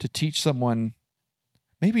to teach someone,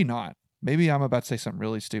 maybe not. Maybe I'm about to say something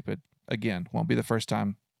really stupid. Again, won't be the first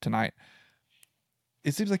time tonight.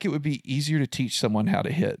 It seems like it would be easier to teach someone how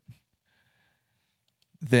to hit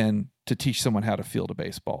than to teach someone how to field a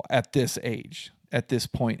baseball at this age, at this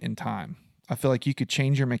point in time. I feel like you could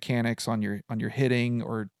change your mechanics on your hitting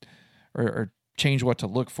or change what to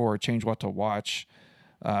look for, or change what to watch.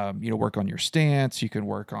 Work on your stance. You can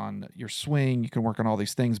work on your swing. You can work on all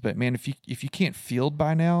these things. But man, if you can't field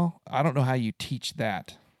by now, I don't know how you teach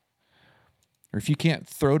that. Or if you can't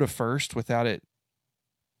throw to first without it,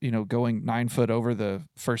 going 9 foot over the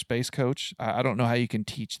first base coach, I don't know how you can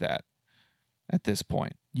teach that at this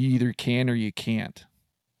point. You either can or you can't.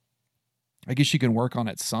 I guess you can work on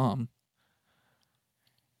it some.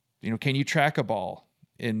 Can you track a ball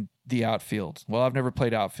in the outfield? Well, I've never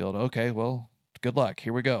played outfield. Okay, well, good luck.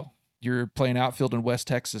 Here we go. You're playing outfield in West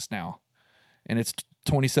Texas now, and it's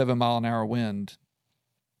 27 mile an hour wind.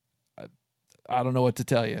 I don't know what to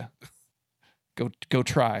tell you. Go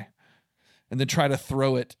try, and then try to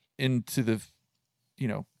throw it into the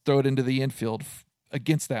infield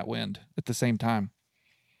against that wind at the same time.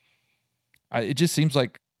 It just seems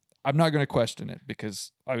like, I'm not going to question it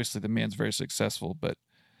because obviously the man's very successful, but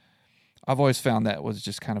I've always found that was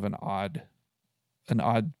just kind of an odd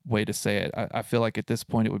way to say it. I feel like at this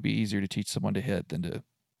point it would be easier to teach someone to hit than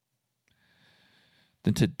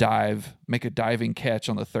to dive, make a diving catch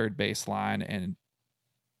on the third base line and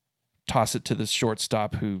toss it to the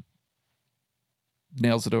shortstop who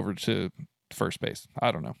nails it over to first base.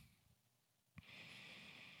 I don't know.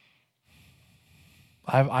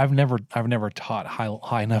 I've never taught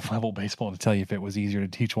high enough level baseball to tell you if it was easier to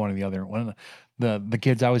teach one or the other. One of the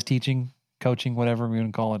kids I was teaching, coaching, whatever we're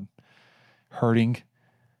going to call it, herding,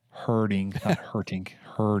 not hurting,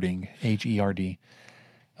 herding, Herd.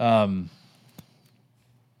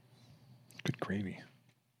 Good gravy.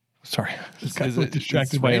 Sorry, got really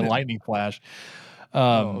distracted by a lightning flash.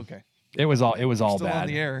 Okay. It was all Still bad. On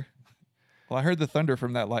the air. Well, I heard the thunder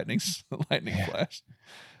from that lightning flash.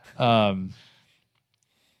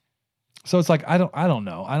 So it's like I don't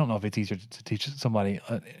know. I don't know if it's easier to teach somebody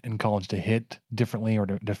in college to hit differently or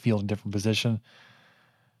to field a different position.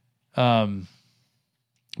 But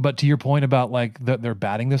to your point about like their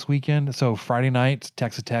batting this weekend, so Friday night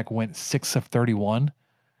Texas Tech went 6 of 31,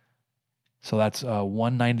 so that's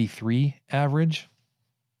 193 average.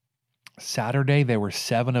 Saturday they were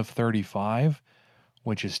 7 of 35,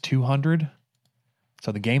 which is 200.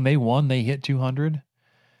 So the game they won, they hit 200.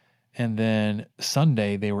 And then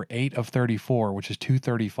Sunday they were 8 of 34, which is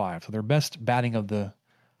 235. So their best batting of the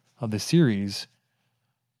series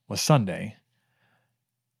was Sunday.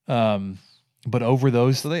 But over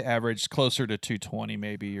those, so they averaged closer to 220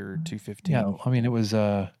 maybe or 215. Yeah, I mean it was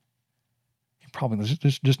probably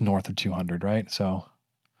just north of 200, right? So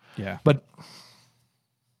yeah. But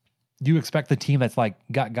do you expect the team that's like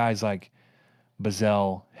got guys like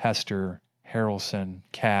Bazell, Hester, Harrelson,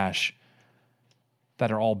 Cash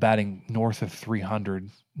that are all batting north of 300,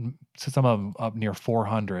 some of them up near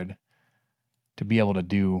 400, to be able to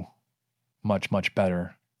do much, much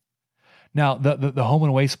better? Now, the home and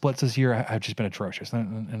away splits this year have just been atrocious.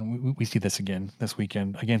 And we see this again this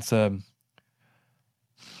weekend against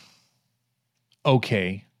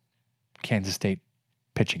okay Kansas State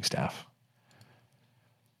pitching staff.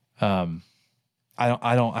 I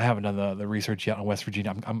haven't done the research yet on West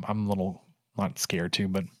Virginia. I'm a little not scared to,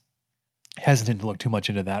 but hesitant to look too much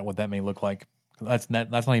into that, what that may look like. That's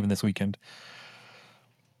not even this weekend.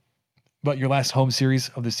 But your last home series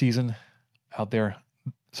of the season out there,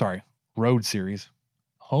 road series,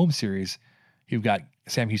 home series, you've got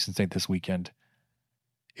Sam Houston State this weekend.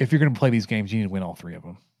 If you're going to play these games, you need to win all three of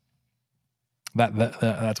them.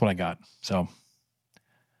 That's what I got. So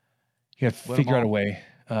you have to figure out a way.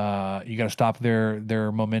 You got to stop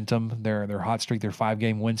their momentum, their hot streak, their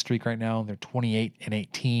 5-game win streak right now. They're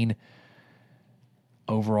 28-18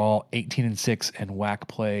 overall, 18-6 in WAC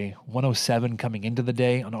play, 107 coming into the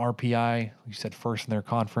day on RPI. You said first in their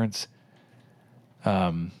conference.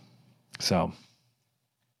 So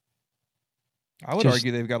I would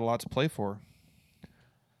argue they've got a lot to play for.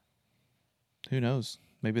 Who knows?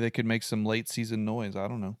 Maybe they could make some late season noise. I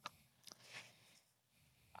don't know.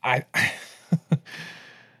 I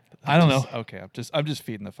don't know. Okay, I'm just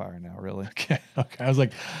feeding the fire now, really. Okay. I was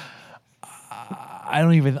like, I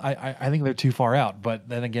don't even. I think they're too far out. But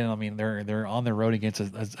then again, I mean, they're on the road against a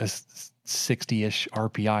 60-ish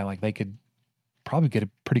RPI. Like they could probably get a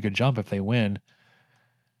pretty good jump if they win.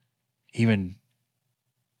 Even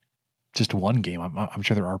just one game, I'm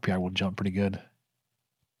sure their RPI will jump pretty good.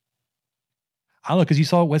 I don't know, because you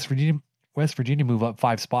saw West Virginia move up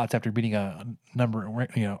 5 spots after beating a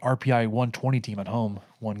RPI 120 team at home.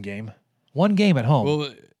 One game at home.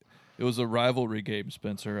 Well, it was a rivalry game,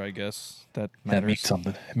 Spencer. I guess that matters. That means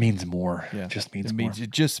something. It means more. Yeah, it just means more.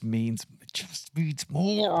 It just means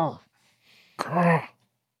more.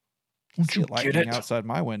 Won't you get it? Outside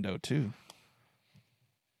my window too.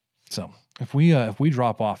 So if we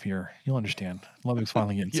drop off here, you'll understand. Lubbock's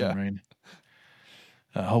finally getting some rain.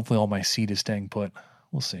 Hopefully all my seed is staying put.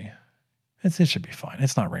 We'll see. It should be fine.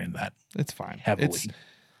 It's not raining that. It's fine. Heavily.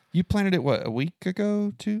 You planted it a week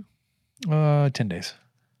ago too? 10 days.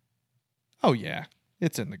 Oh yeah,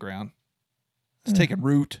 it's in the ground. It's taking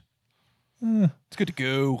root. It's good to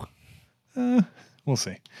go. We'll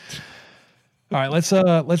see. All right, let's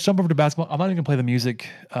jump over to basketball. I'm not even gonna play the music.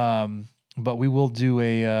 But we will do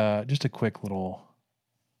just a quick little,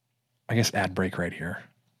 I guess, ad break right here.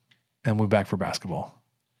 And we'll be back for basketball.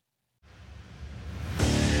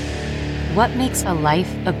 What makes a life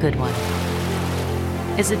a good one?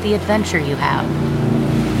 Is it the adventure you have?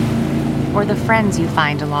 Or the friends you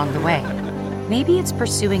find along the way? Maybe it's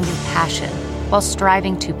pursuing your passion while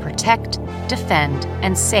striving to protect, defend,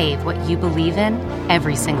 and save what you believe in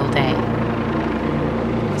every single day.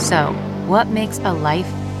 So, what makes a life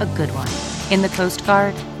a good one? In the Coast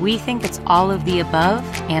Guard, we think it's all of the above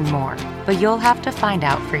and more, but you'll have to find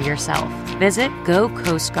out for yourself. Visit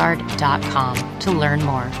GoCoastGuard.com to learn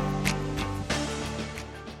more.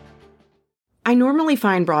 I normally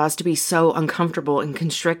find bras to be so uncomfortable and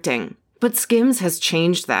constricting, but Skims has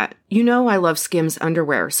changed that. You know I love Skims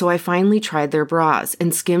underwear, so I finally tried their bras,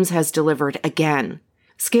 and Skims has delivered again.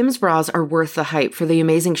 Skims bras are worth the hype for the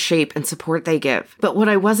amazing shape and support they give, but what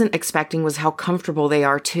I wasn't expecting was how comfortable they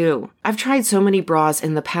are too. I've tried so many bras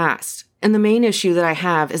in the past, and the main issue that I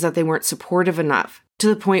have is that they weren't supportive enough, to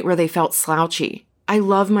the point where they felt slouchy. I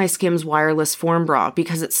love my Skims wireless form bra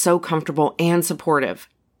because it's so comfortable and supportive.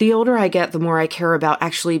 The older I get, the more I care about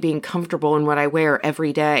actually being comfortable in what I wear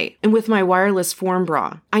every day. And with my wireless form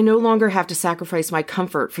bra, I no longer have to sacrifice my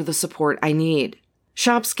comfort for the support I need.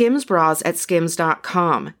 Shop Skims bras at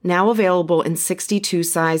skims.com, now available in 62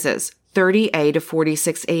 sizes. 30A to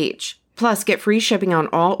 46H. Plus, get free shipping on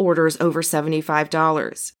all orders over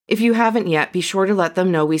 $75. If you haven't yet, be sure to let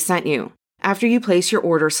them know we sent you. After you place your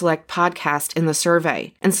order, select podcast in the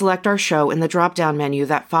survey and select our show in the drop-down menu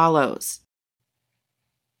that follows.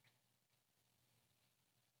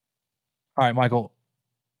 All right, Michael.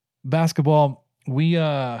 Basketball, let me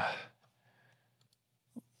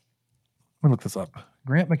look this up.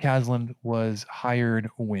 Grant McCasland was hired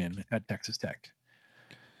when at Texas Tech?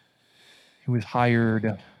 He was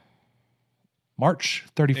hired March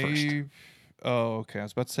 31st. Oh, okay. I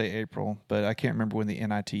was about to say April, but I can't remember when the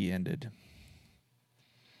NIT ended.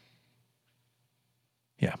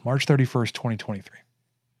 Yeah, March 31st, 2023.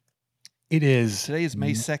 Today is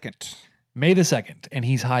May 2nd. May the 2nd, and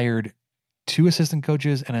he's hired 2 assistant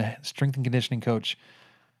coaches and a strength and conditioning coach,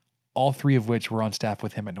 all 3 of which were on staff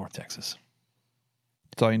with him at North Texas.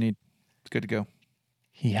 That's all you need. It's good to go.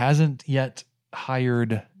 He hasn't yet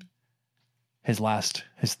hired he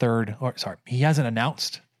hasn't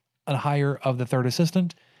announced a hire of the 3rd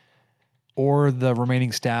assistant or the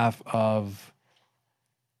remaining staff of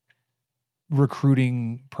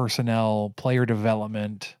recruiting personnel, player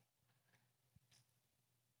development,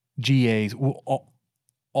 GAs,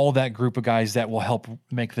 all that group of guys that will help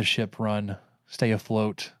make the ship run, stay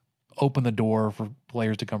afloat, open the door for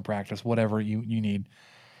players to come practice, whatever you need.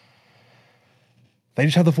 They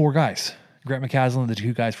just have the 4 guys. Grant McCasland, the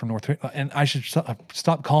 2 guys from North, and I should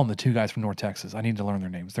stop calling the 2 guys from North Texas. I need to learn their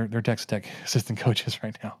names. They're Texas Tech assistant coaches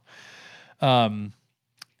right now. And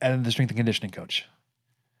then the strength and conditioning coach.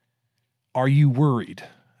 Are you worried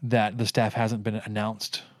that the staff hasn't been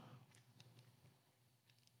announced?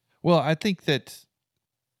 Well, I think that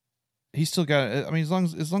he's still got. I mean, as long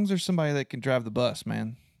as there's somebody that can drive the bus,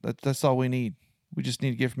 man, that's all we need. We just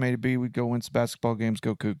need to get from A to B. We go win some basketball games.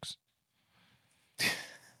 Go Cougs.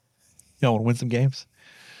 Y'all want to win some games?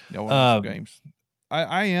 Y'all want to win some games.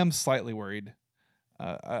 I am slightly worried.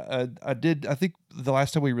 I think the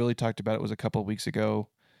last time we really talked about it was a couple of weeks ago,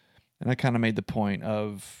 and I kind of made the point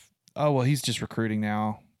of, oh well, he's just recruiting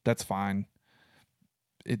now. That's fine.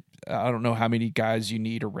 I don't know how many guys you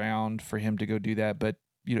need around for him to go do that, but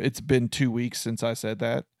it's been 2 weeks since I said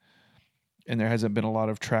that, and there hasn't been a lot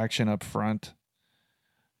of traction up front.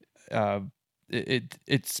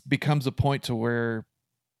 It's becomes a point to where,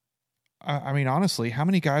 I mean, honestly, how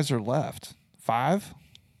many guys are left? 5?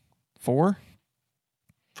 4?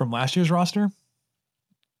 From last year's roster?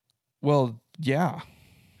 Well, yeah.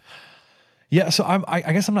 Yeah, so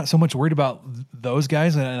I guess I'm not so much worried about those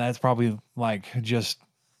guys, and that's probably like just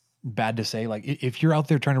bad to say. Like, if you're out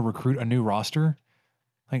there trying to recruit a new roster,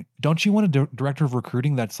 like, don't you want a director of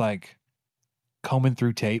recruiting that's like combing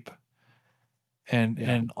through tape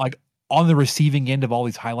and like on the receiving end of all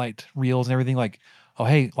these highlight reels and everything? Like, oh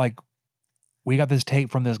hey, like we got this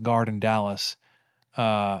tape from this guard in Dallas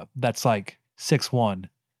that's like 6'1",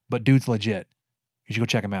 but dude's legit. You should go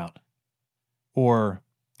check him out. Or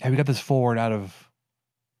hey, we got this forward out of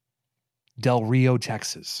Del Rio,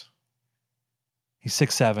 Texas. He's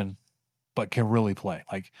 6'7", but can really play.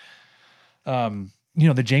 Like,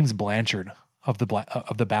 the James Blanchard of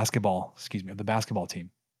the basketball team.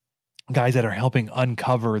 Guys that are helping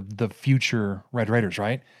uncover the future Red Raiders,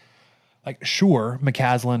 right? Like, sure,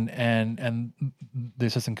 McCasland and the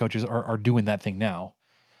assistant coaches are doing that thing now,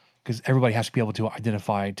 because everybody has to be able to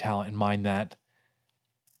identify talent and mind that.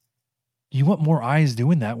 You want more eyes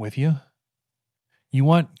doing that with you. You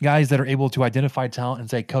want guys that are able to identify talent and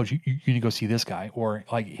say, Coach, you need to go see this guy. Or,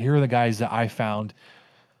 like, here are the guys that I found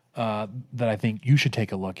that I think you should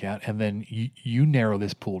take a look at. And then you narrow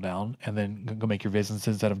this pool down and then go make your visits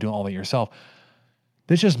instead of doing all that yourself.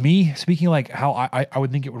 That's just me speaking like how I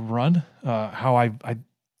would think it would run, how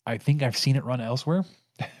I think I've seen it run elsewhere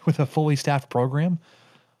with a fully staffed program.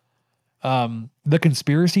 The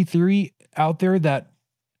conspiracy theory out there that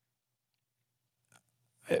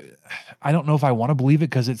I don't know if I want to believe it,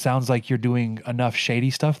 because it sounds like you're doing enough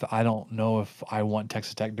shady stuff that I don't know if I want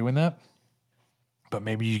Texas Tech doing that. But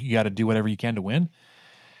maybe you got to do whatever you can to win.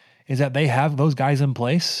 Is that they have those guys in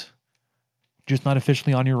place, just not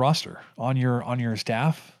officially on your roster, on your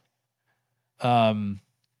staff,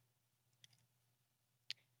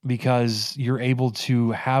 because you're able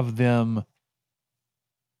to have them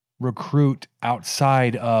recruit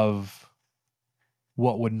outside of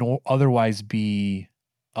what would otherwise be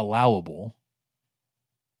allowable,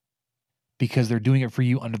 because they're doing it for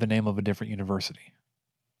you under the name of a different university.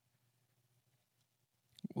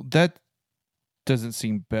 Well, that doesn't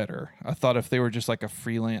seem better. I thought if they were just like a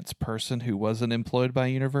freelance person who wasn't employed by a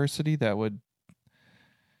university, that's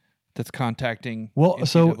contacting. Well,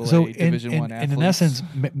 so Division I athletes. in essence,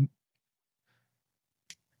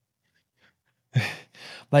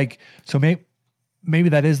 Like, so maybe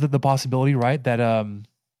that is the possibility, right? That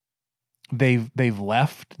they've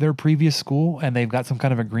left their previous school and they've got some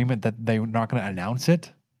kind of agreement that they're not going to announce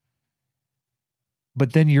it.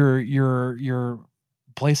 But then you're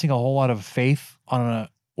placing a whole lot of faith on an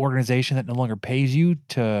organization that no longer pays you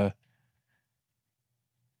to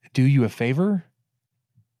do you a favor,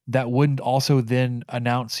 that wouldn't also then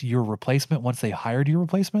announce your replacement once they hired your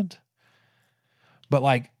replacement. But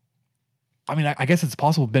like, I mean, I guess it's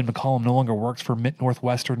possible Ben McCollum no longer works for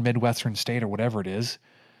Northwestern, Midwestern State, or whatever it is,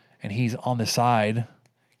 and he's on the side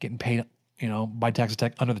getting paid, by Texas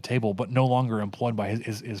Tech under the table, but no longer employed by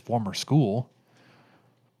his former school.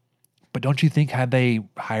 But don't you think had they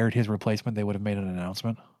hired his replacement, they would have made an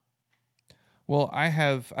announcement? Well, I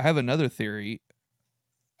have another theory.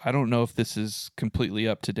 I don't know if this is completely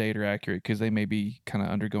up to date or accurate because they may be kind of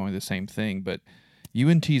undergoing the same thing, but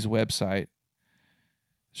UNT's website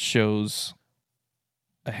shows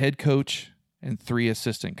a head coach and 3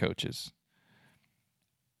 assistant coaches.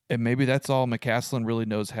 And maybe that's all McCasland really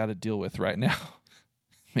knows how to deal with right now.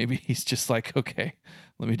 Maybe he's just like, okay,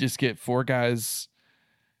 let me just get 4 guys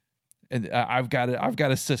and I've got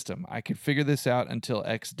a system. I can figure this out until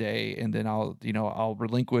X day, and then I'll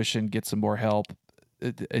relinquish and get some more help.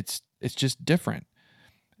 It's just different.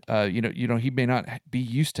 He may not be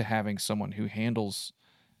used to having someone who handles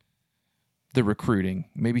the recruiting.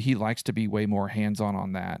 Maybe he likes to be way more hands-on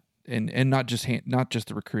on that, and not just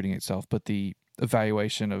the recruiting itself, but the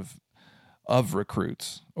evaluation of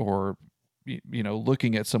recruits, or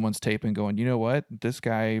looking at someone's tape and going, you know what, this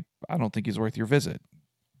guy, I don't think he's worth your visit.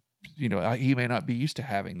 He may not be used to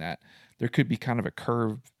having that. There could be kind of a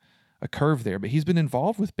curve there, but he's been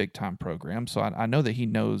involved with big time programs. So I know that he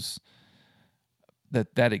knows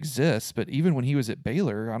that exists, but even when he was at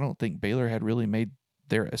Baylor, I don't think Baylor had really made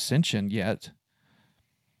their ascension yet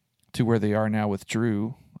to where they are now with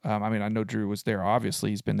Drew. I know Drew was there,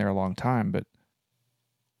 obviously he's been there a long time, but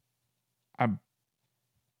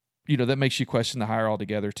that makes you question the hire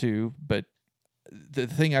altogether too. But the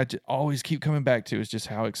thing I always keep coming back to is just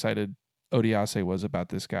how excited Odiase was about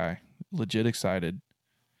this guy. Legit excited.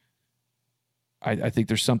 I think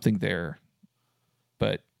there's something there,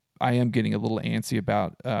 but I am getting a little antsy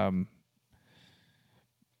about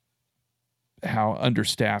how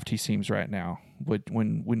understaffed he seems right now.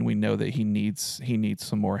 When we know that he needs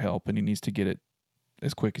some more help and he needs to get it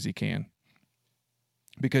as quick as he can,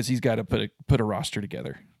 because he's got to put a roster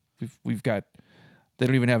together. We've got, they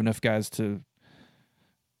don't even have enough guys to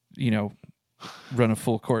run a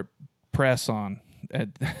full court press on.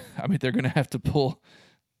 They're going to have to pull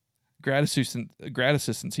grad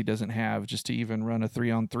assistants he doesn't have just to even run a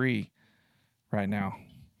 3-on-3 right now.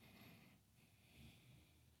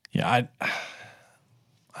 Yeah, I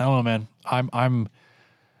don't know, man. I'm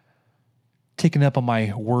ticking up on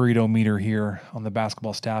my worried-o-meter here on the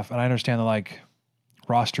basketball staff, and I understand that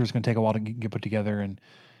roster is going to take a while to get put together, and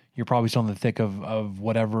you're probably still in the thick of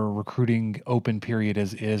whatever recruiting open period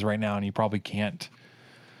is right now, and you probably can't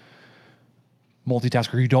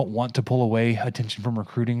multitask, or you don't want to pull away attention from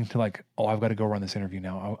recruiting to I've got to go run this interview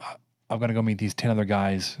now. I've got to go meet these 10 other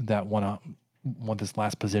guys that want this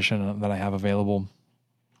last position that I have available.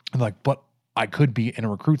 And but I could be in a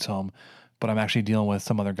recruit's home, but I'm actually dealing with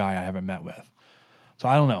some other guy I haven't met with. So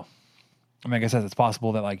I don't know. Like I said, it's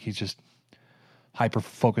possible that he's just hyper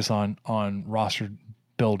focused on roster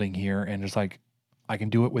building here, and just I can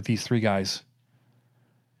do it with these 3 guys,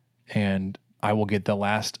 and I will get the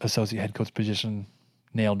last associate head coach position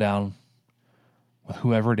nailed down with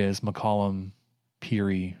whoever it is, McCollum,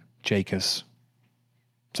 Peary, Jacobs,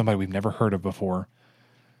 somebody we've never heard of before,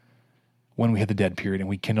 when we hit the dead period and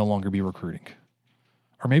we can no longer be recruiting.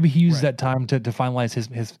 Or maybe he uses that time to finalize his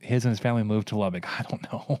and his family move to Lubbock. I don't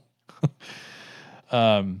know.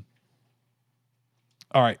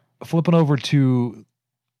 All right, flipping over to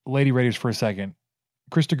Lady Raiders for a second.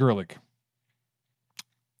 Krista Gerlich.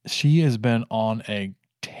 She has been on a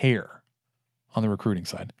tear on the recruiting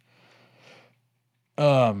side.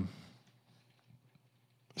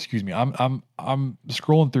 Excuse me. I'm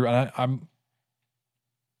scrolling through, and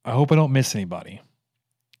I hope I don't miss anybody.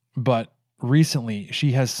 But recently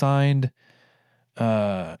she has signed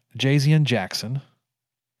Jayzian Jackson,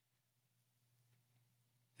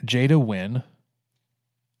 Jada Wynn,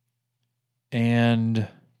 and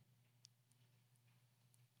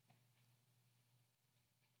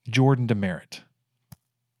Jordan Demerit.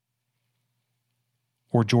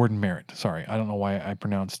 Or Jordan Merritt. Sorry, I don't know why I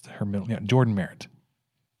pronounced her middle. Yeah, Jordan Merritt.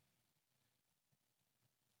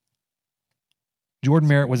 Jordan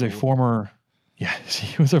Merritt was he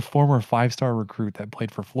was a former 5-star recruit that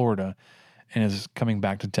played for Florida and is coming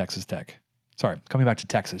back to Texas Tech. Sorry, coming back to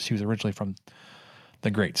Texas. She was originally from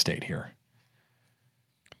the great state here.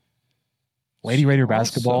 Lady Raider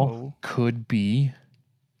basketball could be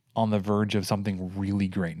on the verge of something really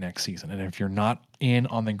great next season. And if you're not in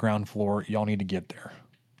on the ground floor, y'all need to get there.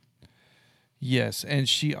 Yes, and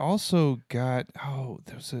she also got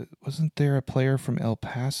wasn't there a player from El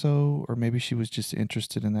Paso, or maybe she was just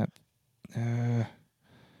interested in that.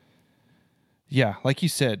 Yeah, like you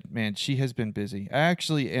said, man, she has been busy. I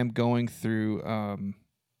actually am going through.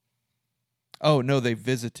 Oh no, they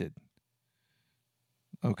visited.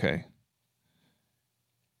 Okay.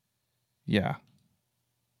 Yeah.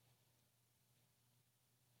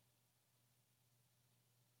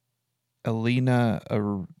 Alina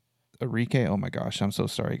Enrique. Oh my gosh, I'm so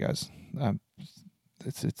sorry, guys. I'm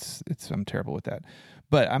terrible with that.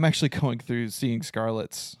 But I'm actually going through seeing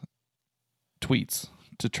Scarlett's tweets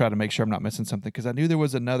to try to make sure I'm not missing something, because I knew there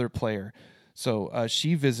was another player. So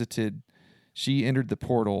she entered the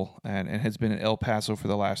portal and has been in El Paso for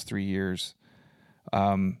the last 3 years.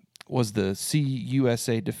 Was the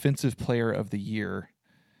CUSA Defensive Player of the Year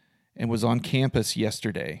and was on campus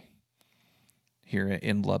yesterday here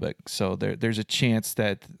in Lubbock. So there's a chance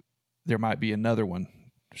that there might be another one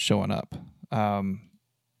showing up.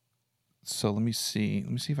 So let me see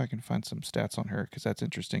if I can find some stats on her, because that's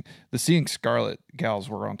interesting. The Seeing Scarlet gals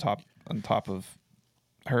were on top of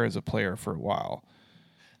her as a player for a while.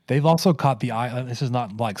 They've also caught the eye. This is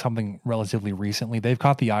not like something relatively recently. They've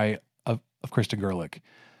caught the eye of Krista Gerlich.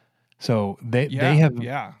 So they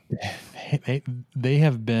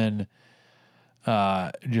have been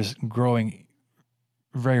just growing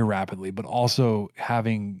very rapidly, but also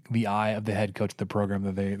having the eye of the head coach of the program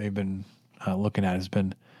that they've been looking at has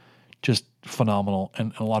been just phenomenal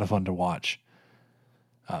and a lot of fun to watch.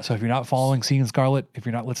 So if you're not following Seeing Scarlet, if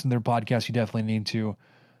you're not listening to their podcast, you definitely need to.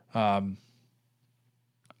 I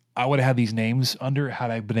would have had these names under had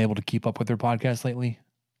I been able to keep up with their podcast lately.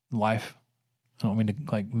 Life. I don't mean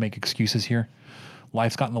to make excuses here.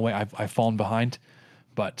 Life's gotten in the way. I've fallen behind,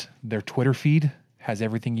 but their Twitter feed has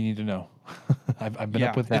everything you need to know. I've been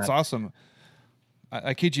up with that. It's awesome.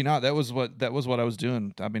 I kid you not. That was what I was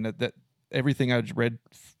doing. I mean, that everything I read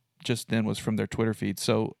just then was from their Twitter feed.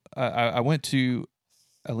 So I went to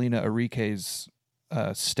Alina Enrique's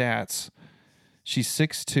stats. She's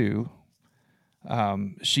 6'2".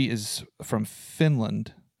 She is from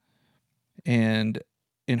Finland, and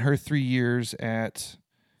in her 3 years at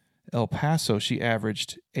El Paso, she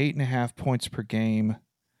averaged 8.5 points per game.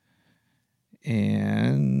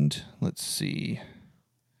 And let's see.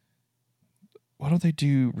 Why don't they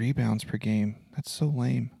do rebounds per game? That's so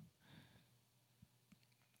lame.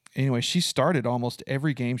 Anyway, she started almost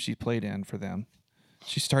every game she played in for them.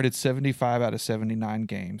 She started 75 out of 79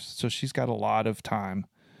 games. So she's got a lot of time.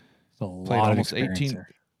 Played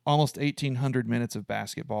almost 1,800 minutes of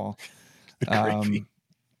basketball.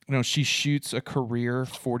 She shoots a career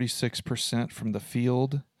 46% from the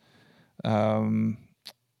field.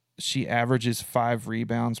 She averages 5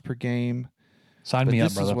 rebounds per game. Sign me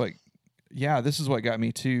up, brother. This is what got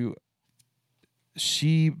me too.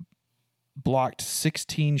 She blocked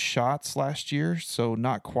 16 shots last year, so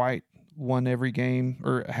not quite one every game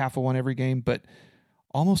or half of one every game, but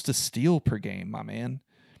almost a steal per game, my man.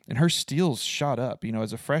 And her steals shot up.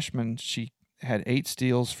 As a freshman, she had 8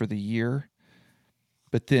 steals for the year.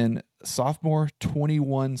 But then sophomore,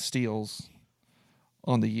 21 steals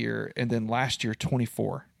on the year. And then last year,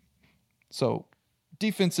 24. So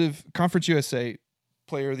defensive, Conference USA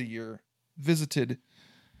Player of the Year, visited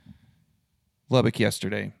Lubbock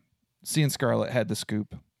yesterday. Seeing Scarlet had the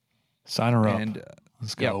scoop. Sign her up. And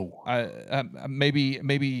let's go.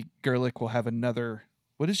 Maybe Gerlich will have another.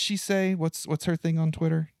 What does she say? What's her thing on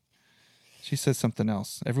Twitter? She says something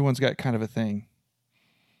else. Everyone's got kind of a thing.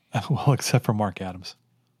 Well, except for Mark Adams.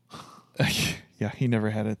 Yeah, he never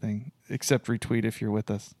had a thing except retweet if you're with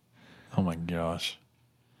us. Oh my gosh.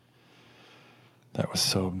 That was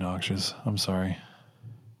so obnoxious. I'm sorry.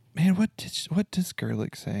 Man, what does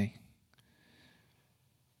Gerlich say?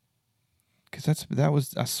 Because I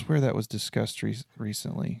swear that was discussed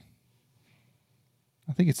recently.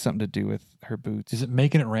 I think it's something to do with her boots. Is it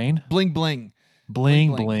Making It Rain? Bling bling.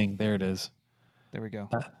 Bling bling. There it is. There we go.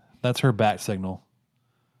 That's her bat signal.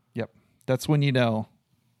 Yep. That's when you know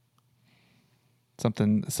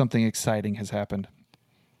something exciting has happened.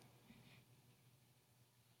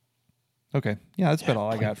 Okay. Yeah, that's about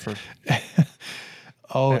all I got for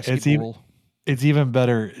basketball. It's even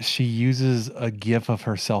better. She uses a gif of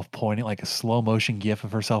herself pointing, like a slow motion gif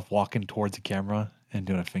of herself walking towards the camera and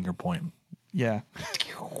doing a finger point. Yeah.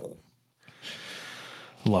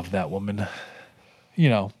 Love that woman.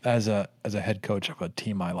 as a head coach of a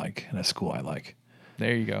team I like and a school I like.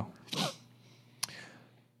 There you go.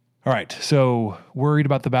 All right. So worried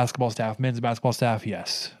about the basketball staff, men's basketball staff.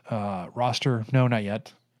 Yes. Roster. No, not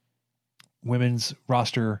yet. Women's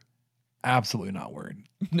roster. Absolutely not worried.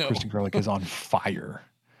 No. Kristen Gerlich is on fire.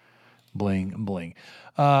 Bling, bling.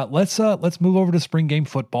 Let's move over to spring game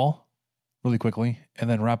football really quickly and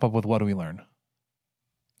then wrap up with what do we learn?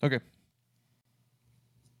 Okay.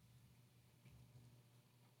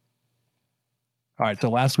 All right. So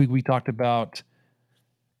last week we talked about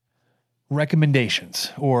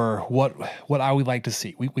recommendations or what I would like to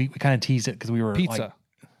see. We kind of teased it because we were pizza.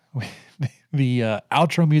 The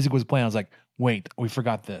outro music was playing. I was like, wait, we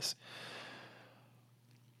forgot this.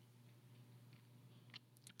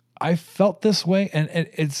 I felt this way, and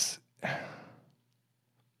it's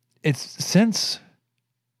since,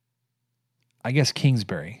 I guess,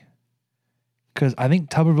 Kingsbury, because I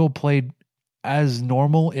think Tuberville played as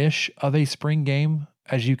normal-ish of a spring game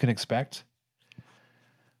as you can expect.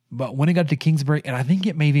 But when it got to Kingsbury, and I think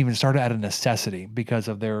it maybe even started out of necessity because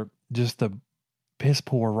of the piss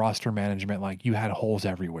poor roster management. Like, you had holes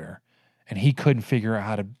everywhere, and he couldn't figure out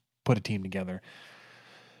how to put a team together.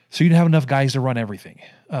 So you didn't have enough guys to run everything.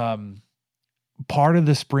 Part of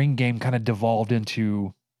the spring game kind of devolved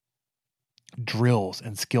into drills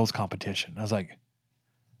and skills competition. I was like,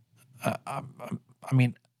 I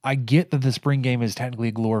mean, I get that the spring game is technically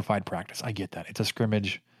a glorified practice. I get that. It's a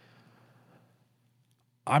scrimmage.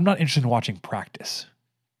 I'm not interested in watching practice.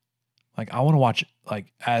 Like, I want to watch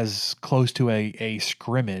like as close to a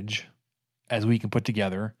scrimmage as we can put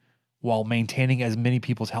together while maintaining as many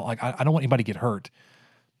people's health. Like, I don't want anybody to get hurt.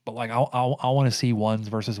 But like I want to see ones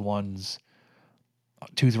versus ones,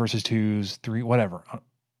 twos versus twos, three, whatever.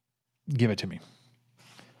 Give it to me.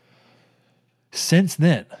 Since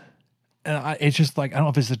then, and it's just like, I don't know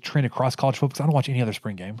if it's a trend across college football because I don't watch any other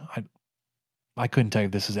spring game. I couldn't tell you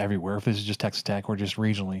if this is everywhere, if this is just Texas Tech or just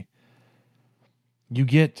regionally. You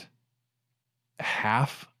get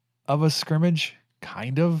half of a scrimmage,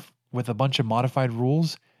 kind of, with a bunch of modified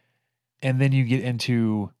rules, and then you get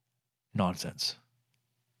into nonsense.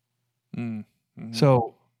 Mm-hmm.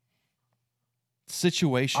 So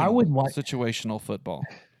situational football.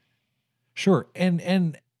 Sure.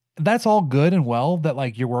 And that's all good and well that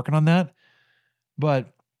like you're working on that. But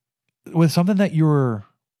with something that you're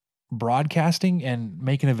broadcasting and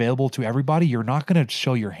making available to everybody, you're not going to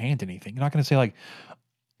show your hand anything. You're not going to say like,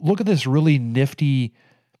 look at this really nifty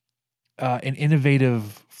and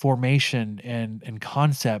innovative formation and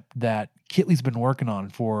concept that Kitley's been working on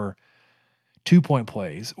for 2-point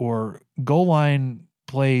plays or goal line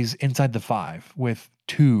plays inside the 5 with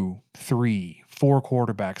 2, 3, 4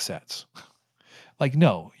 quarterback sets. Like,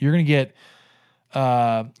 no, you're going to get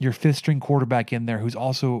your 5th string quarterback in there who's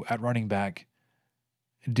also at running back,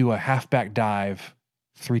 do a halfback dive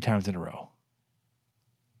 3 times in a row.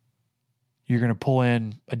 You're going to pull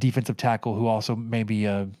in a defensive tackle who also may be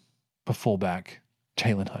a fullback,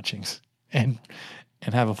 Jalen Hutchings, and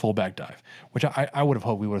have a fullback dive, which I would have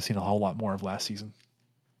hoped we would have seen a whole lot more of last season.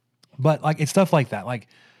 But like, it's stuff like that. Like,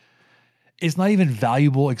 it's not even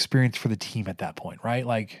valuable experience for the team at that point, right?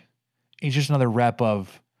 Like, it's just another rep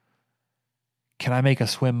of, can I make a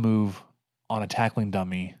swim move on a tackling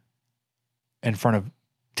dummy in front of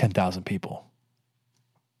 10,000 people?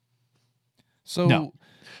 So, no.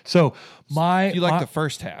 So you like the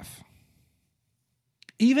first half?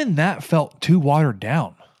 Even that felt too watered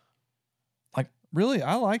down. Really,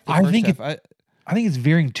 I like the first half. I think it's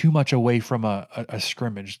veering too much away from a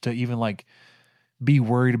scrimmage to even like be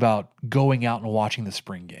worried about going out and watching the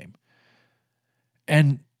spring game.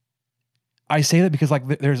 And I say that because like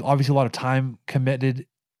there's obviously a lot of time committed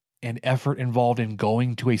and effort involved in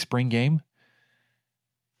going to a spring game.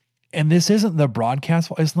 And this isn't the broadcast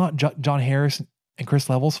fault. It's not John Harris and Chris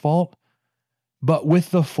Level's fault. But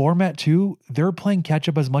with the format too, they're playing catch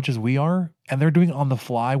up as much as we are, and they're doing it on the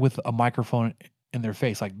fly with a microphone in their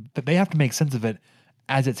face. Like, they have to make sense of it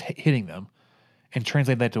as it's hitting them and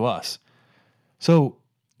translate that to us. So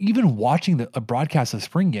even watching a broadcast of the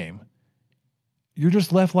spring game, you're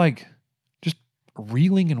just left like just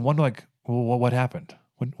reeling and wondering like, well, what happened?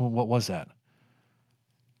 What was that?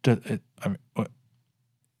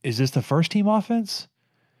 Is this the first team offense?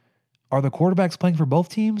 Are the quarterbacks playing for both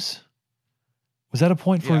teams? Was that a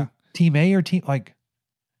point for team A or team like?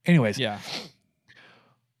 Anyways, yeah.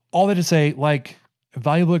 All that to say, like,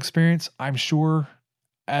 valuable experience, I'm sure,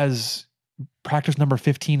 as practice number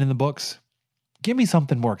 15 in the books. Give me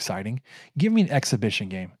something more exciting. Give me an exhibition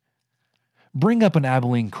game. Bring up an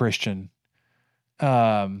Abilene Christian,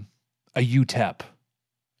 a UTEP,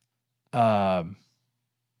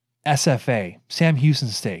 SFA, Sam Houston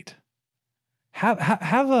State. Have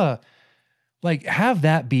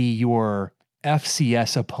that be your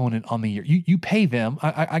FCS opponent on the year. You pay them.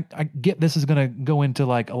 I get this is going to go into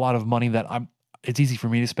like a lot of money that it's easy for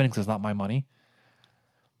me to spend because it's not my money.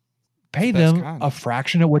 Pay them a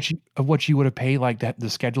fraction of what you would have paid like to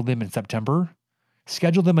schedule them in September.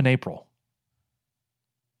 Schedule them in April.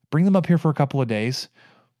 Bring them up here for a couple of days.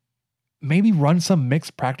 Maybe run some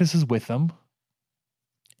mixed practices with them.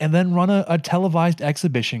 And then run a televised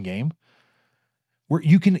exhibition game where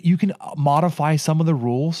you can modify some of the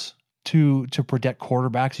rules to protect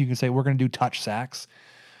quarterbacks. You can say we're going to do touch sacks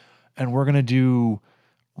and we're going to do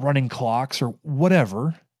running clocks or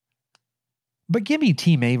whatever. But give me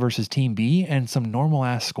team A versus team B and some normal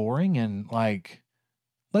ass scoring, and like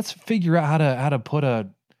let's figure out how to put a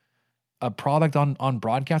product on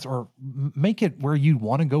broadcast or make it where you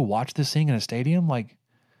want to go watch this thing in a stadium. Like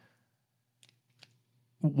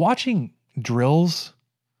watching drills,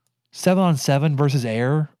 7-on-7 versus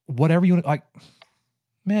air, whatever you want, like,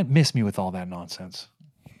 man, miss me with all that nonsense.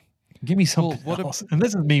 Give me something else. And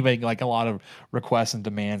this is me making like a lot of requests and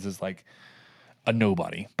demands as like a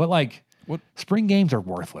nobody. But like spring games are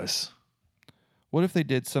worthless. What if they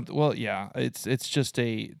did something? Well, yeah, it's just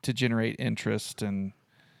to generate interest and.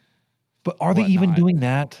 But are they even doing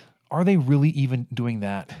that? Are they really even doing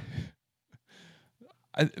that?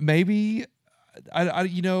 Maybe. I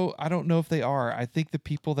don't know if they are. I think the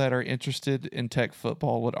people that are interested in Tech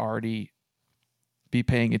football would already be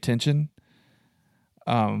paying attention.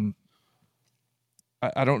 I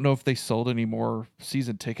don't know if they sold any more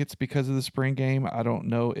season tickets because of the spring game. I don't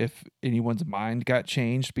know if anyone's mind got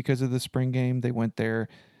changed because of the spring game. They went there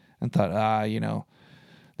and thought,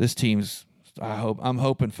 this team's. I'm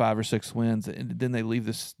hoping 5 or 6 wins, and then they leave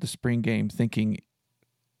the spring game thinking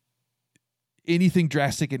anything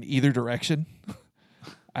drastic in either direction.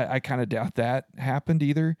 I kind of doubt that happened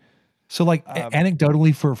either. So like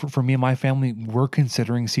anecdotally for me and my family, we're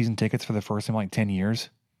considering season tickets for the first time in like 10 years.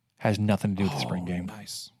 Has nothing to do with the spring game.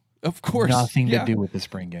 Nice. Of course. Nothing to do with the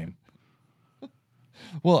spring game.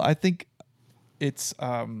 Well, I think it's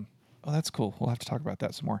that's cool. We'll have to talk about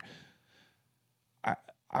that some more.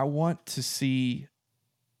 I want to see,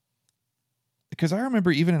 because I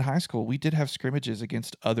remember even in high school, we did have scrimmages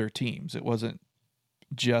against other teams. It wasn't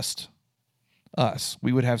just us.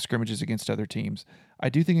 We would have scrimmages against other teams. I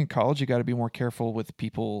do think in college, you got to be more careful with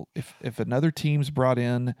people. If another team's brought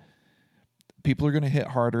in, people are going to hit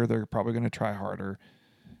harder. They're probably going to try harder.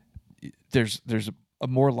 There's a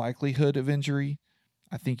more likelihood of injury.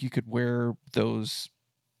 I think you could wear those,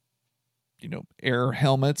 air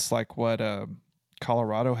helmets like what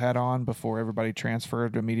Colorado had on before everybody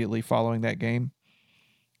transferred immediately following that game,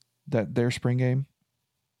 their spring game,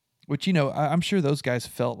 which, I'm sure those guys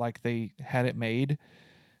felt like they had it made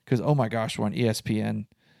because, oh my gosh, we're on ESPN,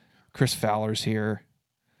 Chris Fowler's here,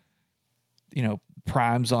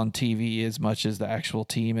 Prime's on TV as much as the actual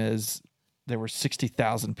team is. There were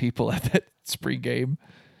 60,000 people at that spring game,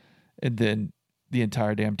 and then the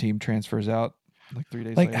entire damn team transfers out like 3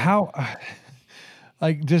 days later. How,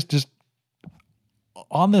 just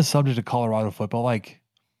on the subject of Colorado football, like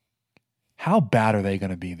how bad are they going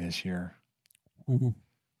to be this year? Ooh.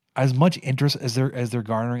 As much interest as they're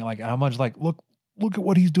garnering, like how much, like, look at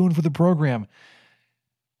what he's doing for the program.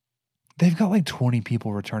 They've got like 20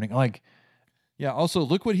 people returning. Like, yeah. Also,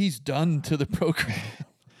 look what he's done to the program.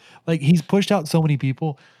 Like he's pushed out so many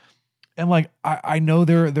people, and like I know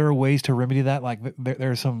there are ways to remedy that. Like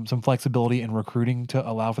there's some flexibility in recruiting to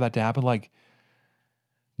allow for that to happen. Like,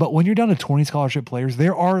 but when you're down to 20 scholarship players,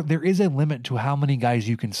 there is a limit to how many guys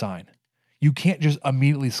you can sign. You can't just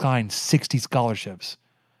immediately sign 60 scholarships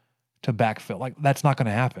to backfill. Like that's not going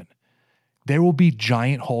to happen. There will be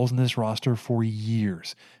giant holes in this roster for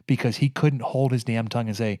years because he couldn't hold his damn tongue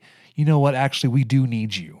and say, you know what, actually we do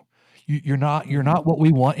need you. You're not what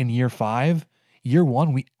we want in year 5. Year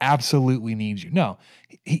 1, we absolutely need you. No,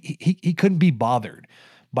 he couldn't be bothered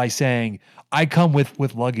by saying, I come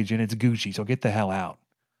with luggage and it's Gucci, so get the hell out.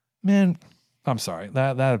 Man, I'm sorry.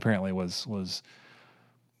 That apparently was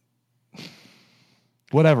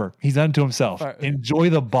whatever. He's done to himself. Right. Enjoy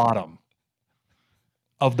the bottom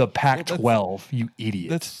of the Pac-12, you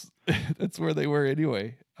idiot. That's where they were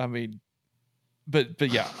anyway. I mean, but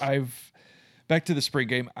yeah, back to the spring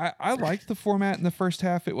game. I liked the format in the first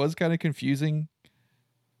half. It was kind of confusing,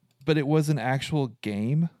 but it was an actual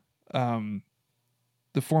game.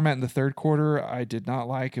 The format in the third quarter, I did not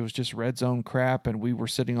like. It was just red zone crap, and we were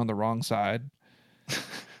sitting on the wrong side.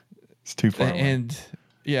 It's too far away. And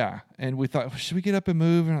yeah, and we thought, should we get up and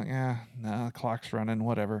move? And like, the clock's running,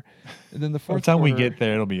 whatever. And then the fourth By the time quarter, we get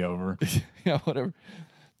there, it'll be over. Yeah, whatever.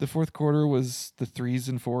 the fourth quarter was the 3s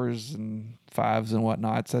and 4s and 5s and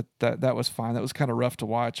whatnots. That was fine. That was kind of rough to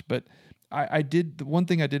watch, but the one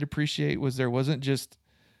thing I did appreciate was there wasn't just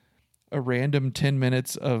a random 10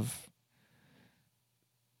 minutes of,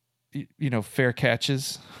 fair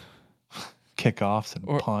catches, kickoffs and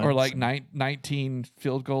punts, or like 19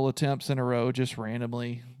 field goal attempts in a row, just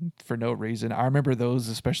randomly for no reason. I remember those,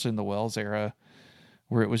 especially in the Wells era,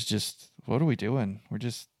 where it was just, what are we doing? We're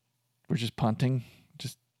just punting,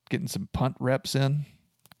 just getting some punt reps in.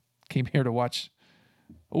 Came here to watch.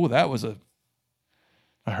 Oh, that was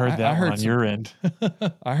I heard that on your end.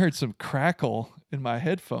 I heard some crackle in my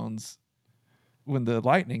headphones when the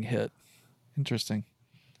lightning hit. Interesting.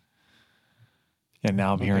 Yeah,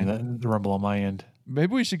 now I'm hearing the rumble on my end.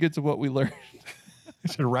 Maybe we should get to what we learned.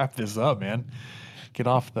 We should wrap this up, man. Get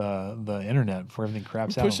off the internet before everything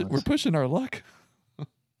craps out. We're pushing our luck.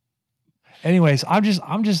 Anyways, I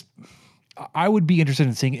would be interested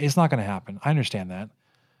in seeing it. It's not going to happen. I understand that.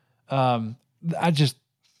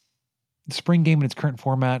 Spring game in its current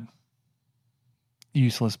format,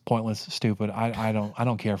 useless, pointless, stupid. I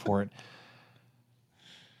don't care for it.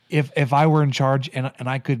 If I were in charge and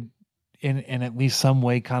I could in at least some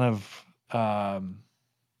way kind of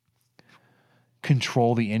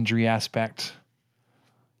control the injury aspect,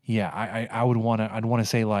 I would want to. I'd want to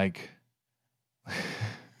say like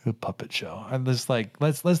the puppet show. I'm just like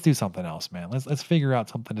let's do something else, man. Let's figure out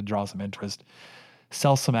something to draw some interest.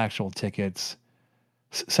 Sell some actual tickets.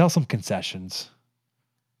 Sell some concessions.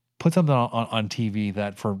 Put something on TV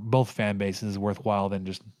that for both fan bases is worthwhile than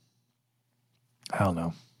just, I don't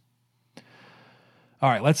know. All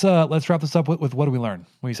right, let's wrap this up with what do we learn?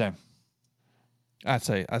 What do you say? I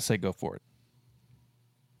say go for it.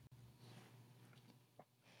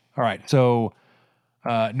 All right, so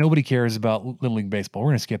nobody cares about Little League Baseball. We're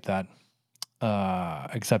going to skip that,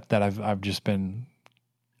 except that I've just been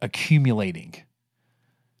accumulating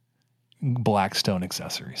Blackstone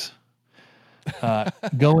accessories.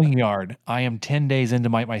 Going yard. I am 10 days into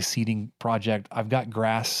my seeding project. I've got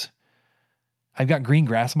green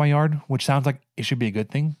grass in my yard, which sounds like it should be a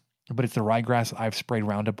good thing, but it's the ryegrass I've sprayed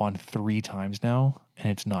Roundup on 3 times now,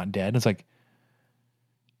 and it's not dead. It's like,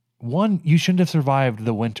 1, you shouldn't have survived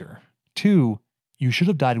the winter. 2, you should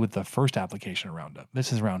have died with the first application of Roundup.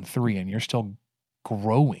 This is round 3, and you're still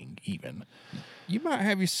growing even. You might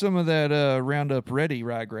have some of that Roundup Ready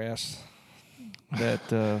ryegrass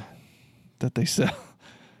that they sell.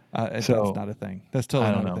 That's not a thing. That's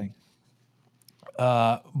totally not a thing.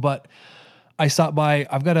 But I stopped by.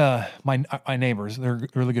 I've got my neighbors. They're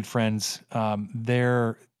really good friends.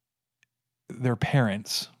 Their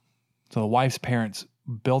parents, so the wife's parents,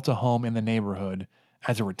 built a home in the neighborhood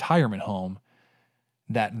as a retirement home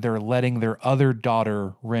that they're letting their other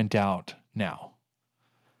daughter rent out now.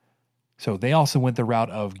 So they also went the route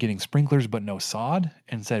of getting sprinklers but no sod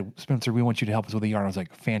and said, Spencer, we want you to help us with the yard. I was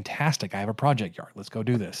like, fantastic. I have a project yard. Let's go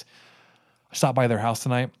do this. I stopped by their house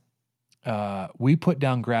tonight. We put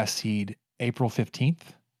down grass seed April 15th,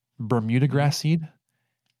 Bermuda grass seed.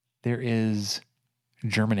 There is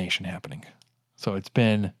germination happening. So it's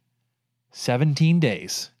been 17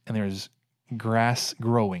 days and there's grass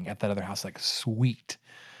growing at that other house. Like, sweet.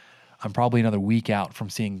 I'm probably another week out from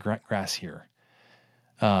seeing grass here.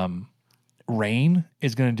 Rain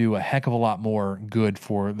is going to do a heck of a lot more good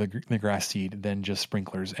for the grass seed than just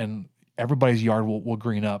sprinklers. And everybody's yard will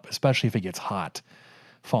green up, especially if it gets hot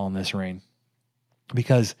following this rain.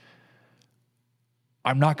 Because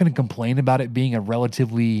I'm not going to complain about it being a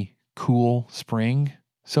relatively cool spring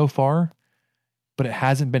so far, but it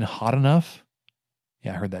hasn't been hot enough.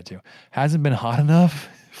 Yeah, I heard that too. Hasn't been hot enough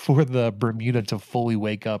for the Bermuda to fully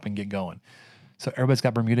wake up and get going. So everybody's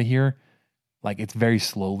got Bermuda here. Like, it's very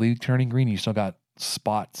slowly turning green. You still got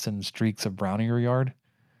spots and streaks of brown in your yard.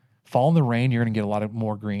 Fall in the rain, you're going to get a lot of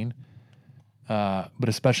more green. But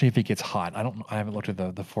especially if it gets hot. I haven't looked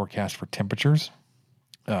at the forecast for temperatures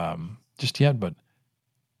just yet, but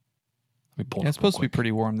let me pull it up. It's supposed to be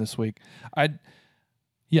pretty warm this week.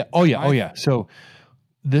 Oh yeah. So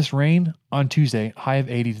this rain on Tuesday, high of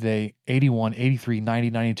 80 today, 81, 83,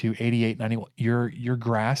 90, 92, 88, 91. Your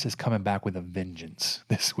grass is coming back with a vengeance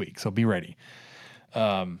this week. So be ready.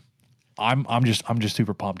 I'm just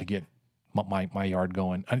super pumped to get my yard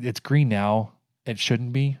going. It's green now. It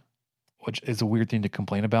shouldn't be, which is a weird thing to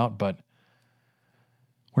complain about, but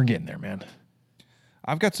we're getting there, man.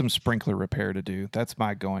 I've got some sprinkler repair to do. That's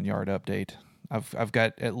my going yard update. I've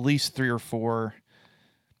got at least 3 or 4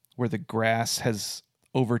 where the grass has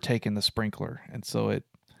overtaken the sprinkler, and so it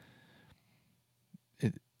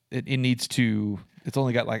needs to. It's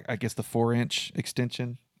only got, like, I guess, the 4-inch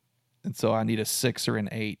extension, and so I need a 6 or an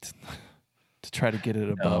 8. to try to get it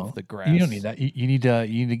above the grass. You don't need that. You need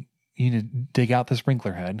to dig out the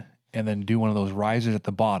sprinkler head and then do one of those risers at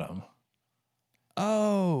the bottom.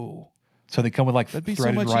 Oh. So they come with like That'd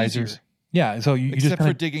threaded be so much risers. easier. Yeah. So you Except just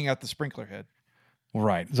for digging out the sprinkler head.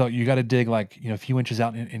 Right. So you got to dig like, a few inches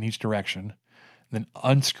out in each direction, then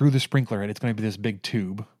unscrew the sprinkler head. It's going to be this big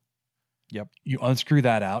tube. Yep. You unscrew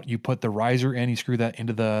that out. You put the riser in, you screw that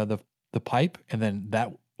into the pipe, and then that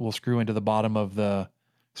will screw into the bottom of the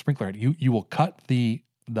sprinkler head. You will cut the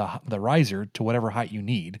riser to whatever height you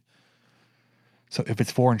need. So if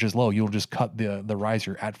it's 4 inches low, you'll just cut the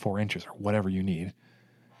riser at 4 inches or whatever you need.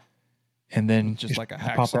 And then just like a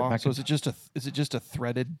hacksaw. So is it just a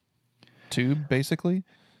threaded tube basically?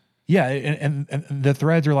 Yeah, and the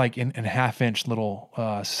threads are like in half-inch little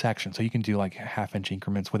sections, so you can do like half-inch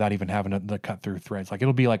increments without even having to cut through threads. Like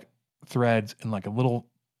it'll be like threads in like a little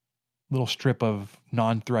strip of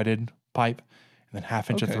non-threaded pipe, and then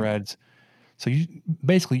half-inch of threads. So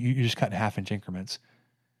you just cut in half-inch increments,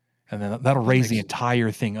 and then that'll raise the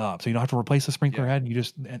entire thing up. So you don't have to replace the sprinkler head. You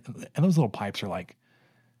just and those little pipes are like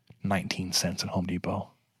 19 cents at Home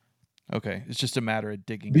Depot. Okay, it's just a matter of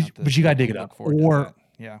digging out but you got to dig it up,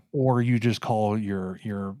 or you just call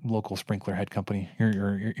your local sprinkler head company,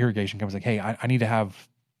 your irrigation company, like, hey, I need to have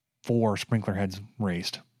 4 sprinkler heads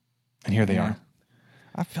raised, and here they are.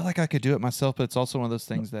 I feel like I could do it myself, but it's also one of those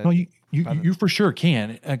things that you for sure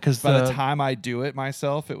can, because by the time I do it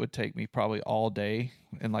myself, it would take me probably all day,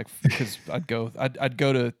 and because I'd go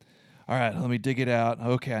to, all right, let me dig it out.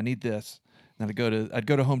 Okay, I need this. And I'd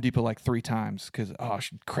go to Home Depot like 3 times because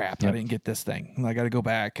crap, I didn't get this thing. And I got to go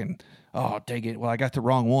back and dang it. Well, I got the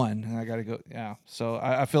wrong one, and I got to go. Yeah, so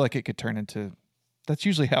I feel like it could turn into. That's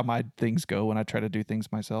usually how my things go when I try to do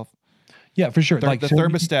things myself. Yeah, for sure. The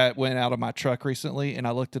thermostat went out of my truck recently, and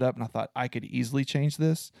I looked it up, and I thought I could easily change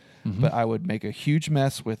this, but I would make a huge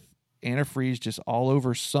mess with antifreeze just all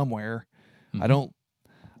over somewhere.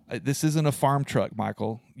 This isn't a farm truck,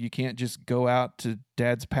 Michael. You can't just go out to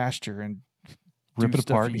Dad's pasture and rip it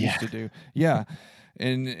apart. Used to do. Yeah.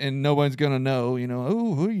 And no one's going to know, a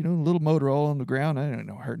little motor oil on the ground. I don't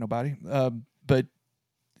know, hurt nobody. But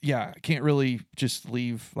yeah, I can't really just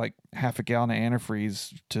leave like half a gallon of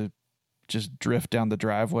antifreeze to just drift down the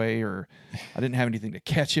driveway, or I didn't have anything to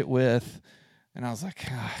catch it with. And I was like,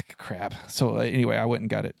 crap. So anyway, I went and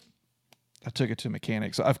got it. I took it to a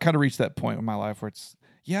mechanic. So I've kind of reached that point in my life where it's,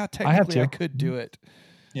 technically I could do it.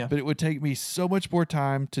 Yeah. But it would take me so much more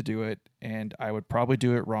time to do it, and I would probably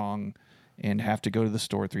do it wrong and have to go to the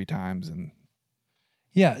store 3 times. And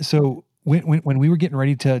yeah, so when we were getting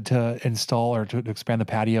ready to install or to expand the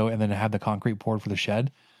patio and then have the concrete poured for the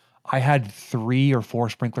shed, I had 3 or 4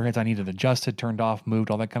 sprinkler heads I needed adjusted, turned off, moved,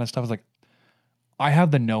 all that kind of stuff. I was like, I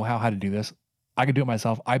have the know-how how to do this. I could do it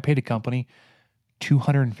myself. I paid a company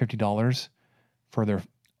 $250 for their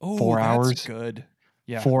 4 hours. That's good.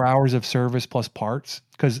 Yeah. 4 hours of service plus parts,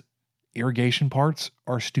 because irrigation parts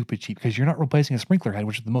are stupid cheap because you're not replacing a sprinkler head,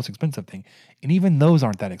 which is the most expensive thing. And even those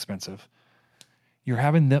aren't that expensive.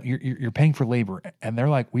 You're paying for labor, and they're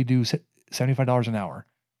like, we do $75 an hour.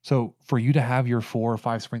 So for you to have your 4 or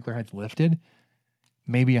 5 sprinkler heads lifted,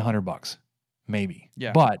 maybe $100, maybe.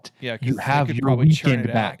 Yeah. But you have your weekend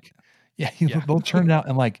back. Yeah. They'll turn it out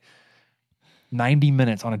in like 90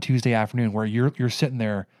 minutes on a Tuesday afternoon, where you're sitting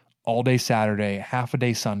there all day Saturday, half a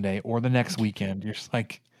day Sunday, or the next weekend. You're just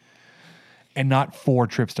like, and not 4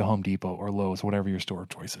 trips to Home Depot or Lowe's, whatever your store of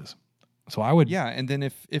choice is. So I would. Yeah. And then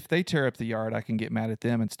if they tear up the yard, I can get mad at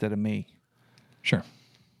them instead of me. Sure.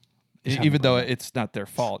 Even though it's not their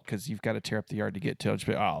fault, because you've got to tear up the yard to get to it.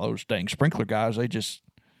 Those dang sprinkler guys,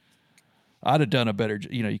 I'd have done a better,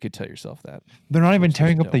 you could tell yourself that. They're not even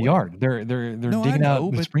tearing up the yard. They're digging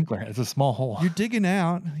out the sprinkler head. It's a small hole. You're digging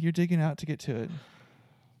out to get to it.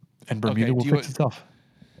 And Bermuda will fix itself.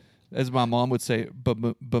 As my mom would say,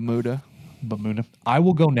 Bermuda. I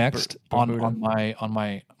will go next on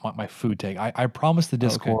my food take. I promised the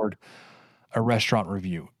Discord a restaurant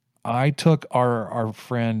review. I took our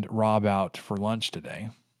friend Rob out for lunch today.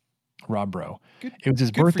 Rob Bro. It was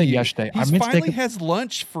his birthday yesterday. He finally has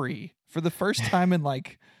lunch free for the first time in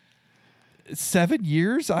like 7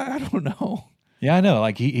 years. I don't know. Yeah, I know.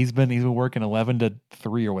 Like he's been working 11 to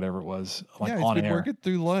 3 or whatever it was. Like he's been working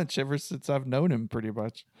through lunch ever since I've known him, pretty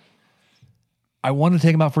much. I wanted to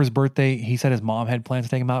take him out for his birthday. He said his mom had plans to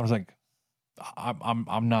take him out. I was like,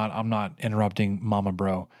 I'm not interrupting Mama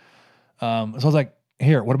Bro. So I was like,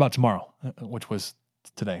 here, what about tomorrow? Which was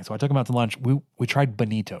today. So I took him out to lunch. We tried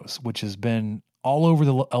Benito's, which has been all over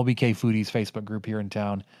the LBK Foodies Facebook group here in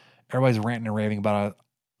town. Everybody's ranting and raving about it.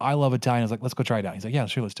 I love Italian. I was like, let's go try it out. He's like, yeah,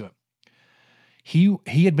 sure, let's do it. He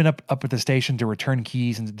had been up at the station to return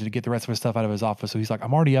keys and to get the rest of his stuff out of his office. So he's like,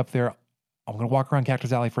 I'm already up there. I'm going to walk around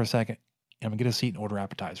Cactus Alley for a second, and I'm going to get a seat and order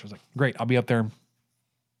appetizers. I was like, great, I'll be up there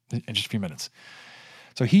in just a few minutes.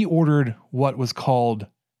 So he ordered what was called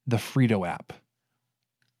the Frito app.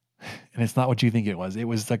 And it's not what you think it was. It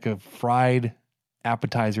was like a fried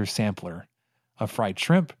appetizer sampler of fried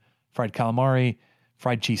shrimp, fried calamari,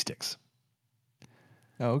 fried cheese sticks.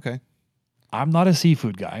 Oh, okay. I'm not a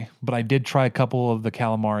seafood guy, but I did try a couple of the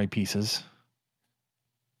calamari pieces.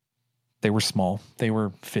 They were small. They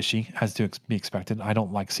were fishy, as to be expected. I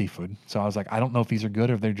don't like seafood. So I was like, I don't know if these are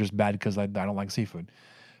good or if they're just bad because I don't like seafood.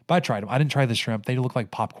 But I tried them. I didn't try the shrimp. They look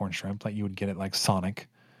like popcorn shrimp that you would get at like Sonic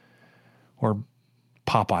or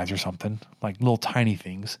Popeyes or something, like little tiny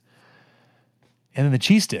things. And then the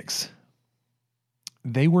cheese sticks,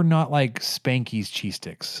 they were not like Spanky's cheese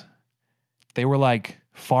sticks. They were like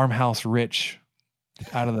Farmhouse Rich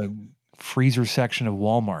out of the freezer section of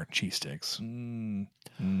Walmart cheese sticks.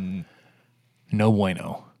 No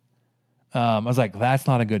bueno. I was like, that's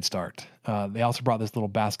not a good start. They also brought this little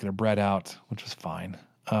basket of bread out, which was fine.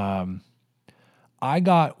 I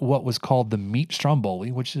got what was called the meat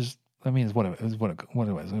stromboli, which is, is what it was.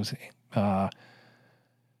 It was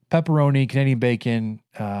pepperoni, Canadian bacon,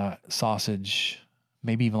 sausage,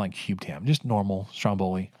 maybe even like cubed ham, just normal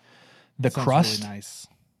stromboli. The Sounds crust really nice.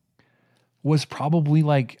 was probably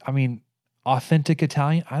like, authentic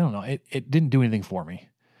Italian. I don't know. It didn't do anything for me.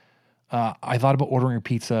 I thought about ordering a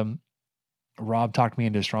pizza. Rob talked me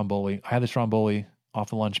into stromboli. I had the stromboli off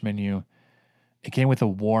the lunch menu. It came with a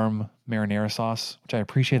warm marinara sauce, which I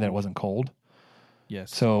appreciate that it wasn't cold.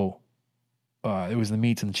 Yes. So it was the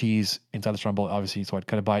meats and the cheese inside the stromboli, obviously. So I'd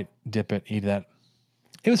cut a bite, dip it, eat that.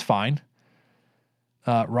 It was fine.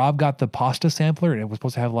 Rob got the pasta sampler, and it was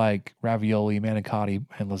supposed to have like ravioli, manicotti,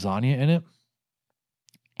 and lasagna in it.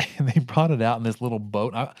 And they brought it out in this little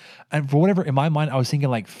boat. And for whatever, in my mind, I was thinking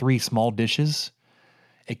like 3 small dishes.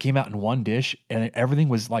 It came out in one dish, and everything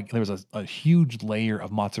was like, there was a huge layer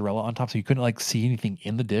of mozzarella on top, so you couldn't like see anything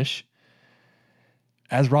in the dish.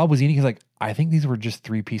 As Rob was eating, he's like, I think these were just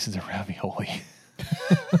 3 pieces of ravioli.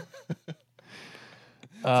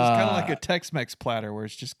 So it's kind of like a Tex-Mex platter where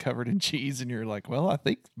it's just covered in cheese, and you're like, well, I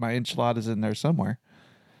think my enchilada's in there somewhere.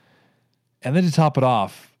 And then to top it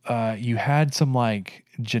off, you had some like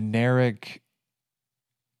generic,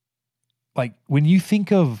 like when you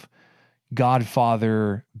think of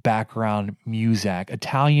Godfather background music,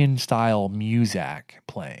 Italian style music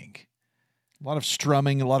playing. A lot of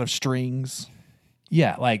strumming, a lot of strings.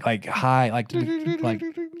 Yeah, like high, like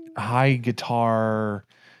high guitar,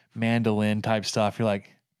 mandolin type stuff. You're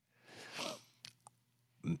like,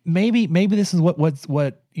 maybe this is what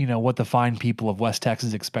the fine people of West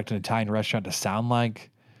Texas expect an Italian restaurant to sound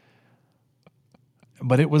like.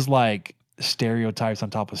 But it was like stereotypes on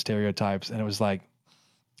top of stereotypes, and it was like,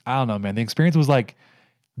 I don't know, man. The experience was like,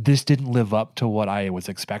 this didn't live up to what I was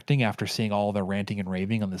expecting after seeing all the ranting and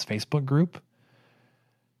raving on this Facebook group.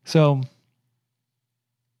 So,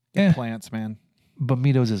 Plants, man.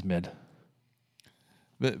 Bamitos is mid.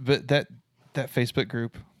 But that Facebook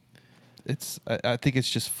group, I think it's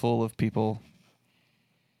just full of people.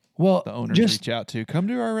 Well, the owners reach out to, come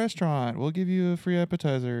to our restaurant. We'll give you a free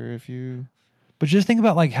appetizer if you. But just think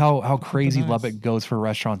about like how crazy Lubbock goes for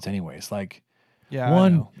restaurants, anyways. Like, yeah,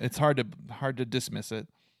 one, it's hard to dismiss it.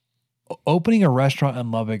 Opening a restaurant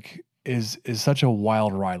in Lubbock is such a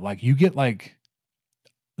wild ride. Like, you get like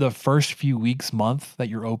the first few weeks, month that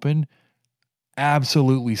you're open,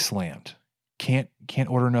 absolutely slammed. Can't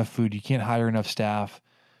order enough food. You can't hire enough staff.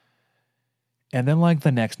 And then like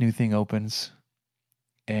the next new thing opens,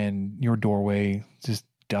 and your doorway just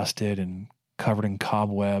dusted and covered in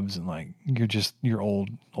cobwebs, and like you're just your old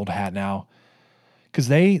hat now. Because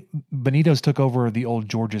Benito's took over the old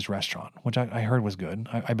George's restaurant, which I heard was good.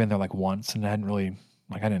 I've been there like once, and I hadn't really,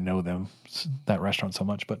 like, I didn't know that restaurant so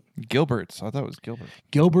much. But Gilbert's, I thought it was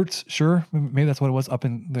Gilbert's, sure, maybe that's what it was, up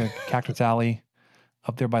in the Cactus Alley,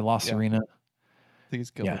 up there by La Serena. I think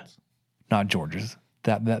it's Gilbert's, not George's.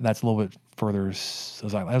 That's a little bit further.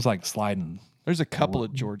 That was like sliding. There's a couple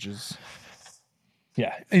of George's.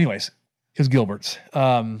 Yeah. Anyways, it was Gilbert's.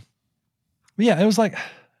 But yeah, it was like,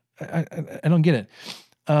 I don't get it.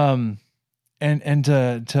 And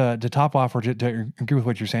to top off, or to agree with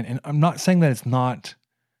what you're saying, and I'm not saying that it's not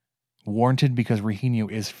warranted, because Regino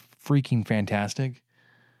is freaking fantastic,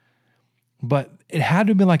 but it had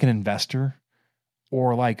to have been like an investor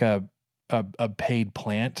or like a paid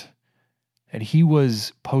plant, and he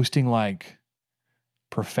was posting like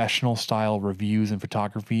professional style reviews and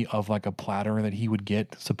photography of like a platter that he would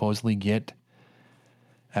supposedly get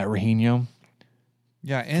at Regino.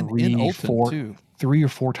 Yeah, and in Olton too. 3 or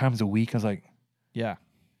 4 times a week. I was like, yeah,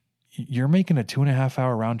 you're making a 2.5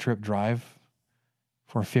 hour round trip drive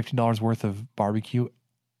for $50 worth of barbecue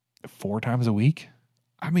 4 times a week.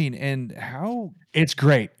 I mean, and how it's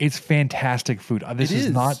great. It's fantastic food. This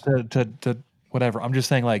is not to whatever. I'm just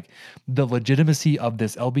saying, like, the legitimacy of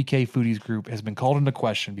this LBK Foodies group has been called into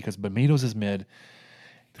question because Bamitos is mid,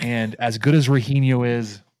 and as good as Regino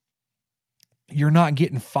is, you're not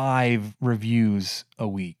getting 5 reviews a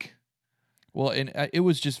week. Well, and it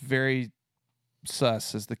was just very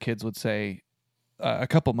sus, as the kids would say. A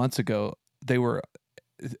couple months ago,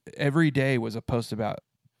 every day was a post about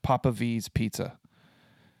Papa V's pizza.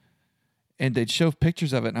 And they'd show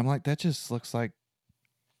pictures of it, and I'm like, that just looks like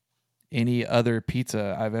any other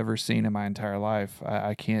pizza I've ever seen in my entire life.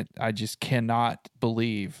 I just cannot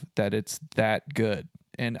believe that it's that good.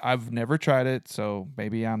 And I've never tried it, so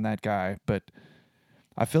maybe I'm that guy. But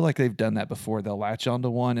I feel like they've done that before. They'll latch onto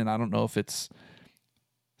one, and I don't know if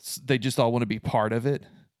they just all want to be part of it.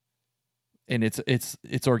 And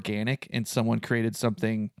it's organic, and someone created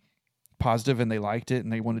something positive, and they liked it,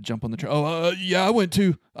 and they want to jump on the train. Yeah, I went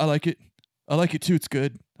too. I like it. I like it too. It's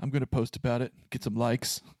good. I'm going to post about it, get some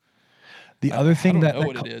likes. The other thing I don't know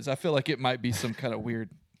what it is. I feel like it might be some kind of weird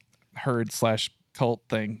herd/cult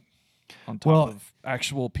thing on top of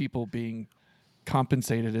actual people being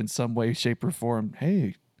compensated in some way, shape, or form.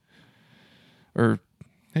 Hey,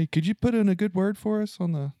 could you put in a good word for us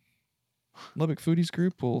on the Lubbock Foodies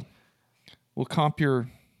group? We'll comp your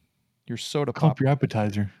soda pop. Comp your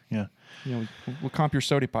appetizer. Yeah. We'll comp your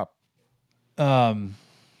soda pop.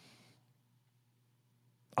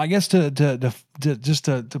 I guess to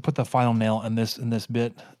put the final nail in this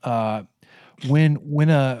bit, when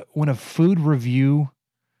a food review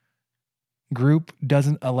group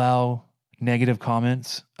doesn't allow negative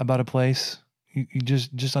comments about a place, you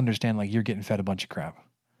just understand, like, you're getting fed a bunch of crap.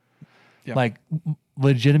 Yeah. Like,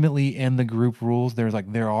 legitimately in the group rules, there's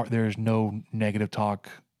no negative talk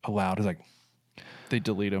allowed. It's like they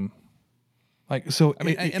delete them. Like, so I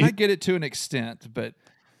mean, I get it to an extent, but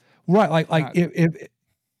right,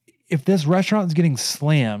 if this restaurant is getting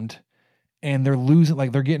slammed and they're losing,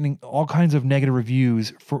 like, they're getting all kinds of negative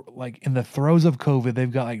reviews for, like, in the throes of COVID, they've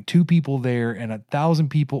got like 2 people there and 1,000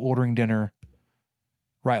 people ordering dinner.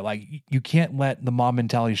 Right. Like, you can't let the mob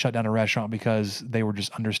mentality shut down a restaurant because they were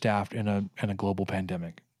just understaffed in a global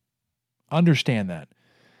pandemic. Understand that.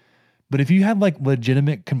 But if you had, like,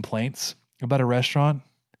 legitimate complaints about a restaurant,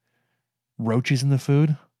 roaches in the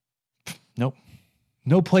food, nope.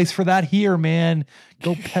 No place for that here, man.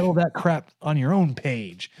 Go peddle that crap on your own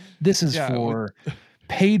page. This is for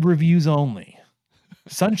paid reviews only.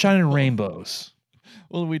 Sunshine and rainbows.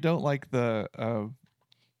 Well, we don't like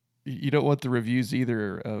you don't want the reviews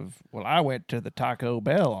either of, well, I went to the Taco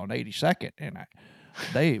Bell on 82nd and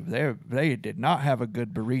they did not have a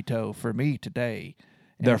good burrito for me today.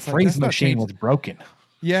 And their phrase machine was broken.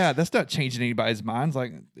 Yeah, that's not changing anybody's minds.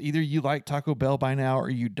 Like, either you like Taco Bell by now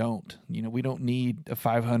or you don't. We don't need a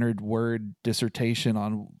 500-word dissertation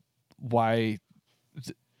on what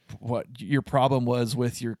your problem was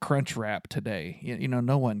with your Crunch Wrap today.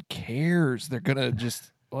 No one cares. They're going to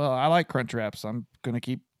just, well, I like Crunch Wraps. I'm going to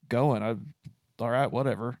keep going. All right,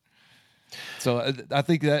 whatever. So I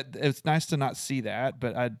think that it's nice to not see that,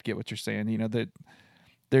 but I get what you're saying. That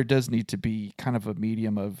there does need to be kind of a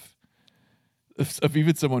medium of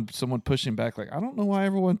even someone pushing back, like, I don't know why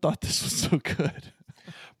everyone thought this was so good.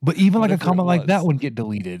 But even like a comment like that would get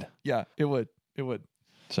deleted. Yeah, it would.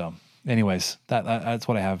 So, anyways, that's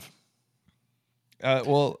what I have.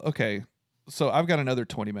 Well, okay. So I've got another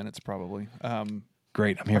 20 minutes probably.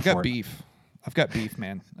 Great, I'm here for it. I've got beef,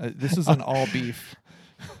 man. This is an all beef.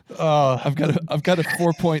 I've got a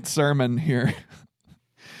 4-point sermon here.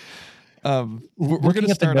 We're going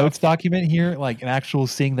to start the notes document here, like an actual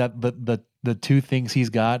seeing that the 2 things he's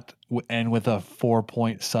got and with a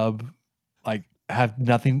 4-point sub, like, have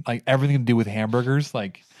nothing, like, everything to do with hamburgers.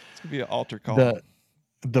 Like, it's gonna be an altar call.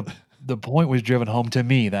 The point was driven home to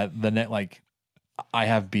me that the net, like, I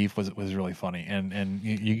have beef was really funny, and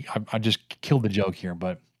I just killed the joke here,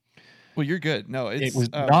 but well, you're good. No, it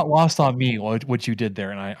was not lost on me what you did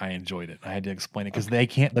there, and I enjoyed it. I had to explain it because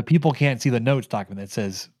the people can't see the notes document that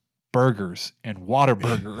says burgers and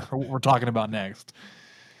Whataburger. What we're talking about next.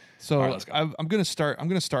 So right, I'm going to start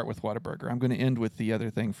with Whataburger. I'm going to end with the other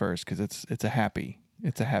thing first because it's a happy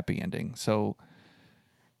ending. So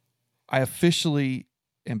I officially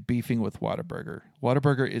am beefing with Whataburger.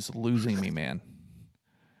 Whataburger is losing me, man.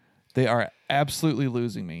 They are absolutely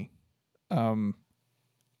losing me.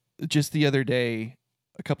 Just the other day,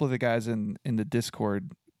 a couple of the guys in the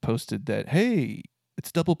Discord posted that, hey,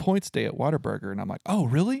 it's double points day at Whataburger. And I'm like, oh,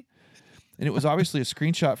 really? And it was obviously a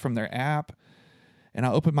screenshot from their app. And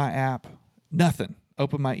I opened my app, nothing.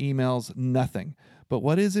 Open my emails, nothing. But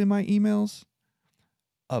what is in my emails?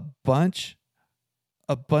 A bunch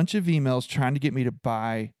of emails trying to get me to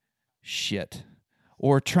buy shit.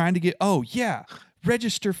 Or trying to get,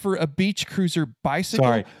 register for a beach cruiser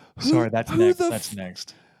bicycle. Sorry, that's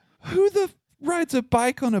next. Who the rides a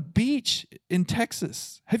bike on a beach in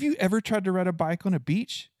Texas? Have you ever tried to ride a bike on a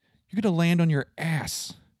beach? You're going to land on your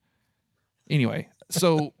ass. Anyway,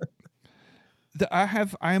 so I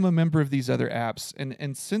am a member of these other apps,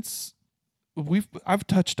 and since I've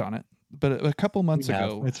touched on it, but a couple months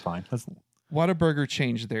ago, it's fine. Whataburger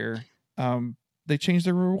changed they changed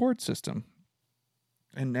their reward system.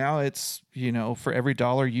 And now it's, for every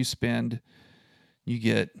 $1 you spend, you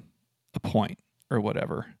get a point or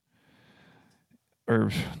whatever.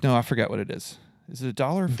 Or no, I forgot what it is. Is it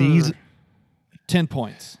 $1 for 10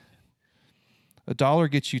 points?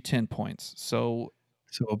 $1 gets you 10 points. So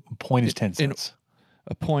a point is 10 cents.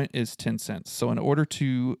 A point is 10 cents. So in order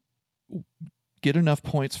to get enough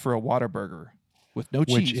points for a Whataburger with no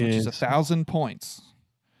cheese, which is 1,000 points,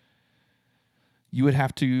 you would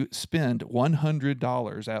have to spend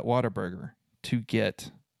 $100 at Whataburger to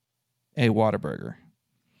get a Whataburger.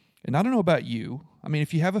 And I don't know about you. I mean,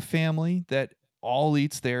 if you have a family that all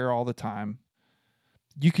eats there all the time,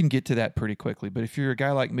 you can get to that pretty quickly. But if you're a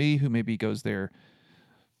guy like me who maybe goes there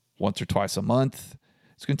once or twice a month,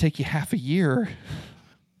 it's going to take you half a year,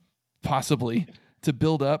 possibly, to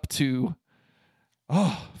build up to,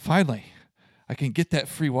 finally, I can get that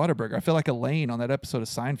free Whataburger. I feel like Elaine on that episode of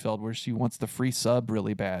Seinfeld where she wants the free sub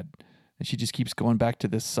really bad. And she just keeps going back to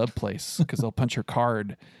this sub place because they'll punch her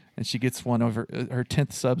card and she gets one over her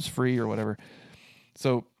 10th subs free or whatever.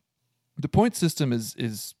 So the point system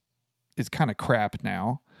is kind of crap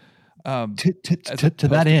now. To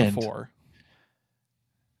that end,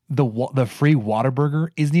 the free Whataburger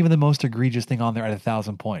isn't even the most egregious thing on there at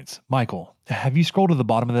 1,000 points. Michael, have you scrolled to the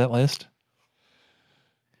bottom of that list?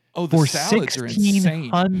 Oh, the salads are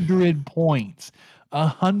insane. 1,600 points,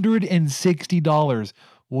 $160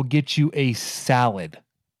 will get you a salad.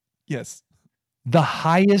 Yes. The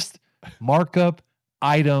highest markup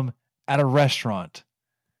item at a restaurant.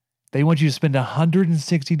 They want you to spend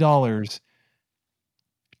 $160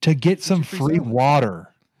 to get some free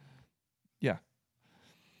water. Yeah.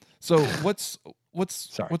 So what's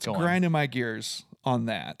grinding my gears on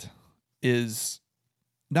that is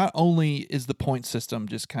not only is the point system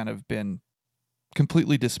just kind of been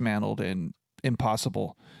completely dismantled and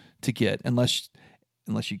impossible to get unless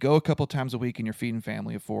you go a couple times a week and you're feeding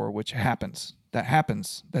family of 4, which happens. That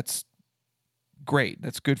happens. That's great.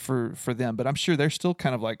 That's good for them. But I'm sure they're still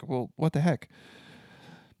kind of like, well, what the heck?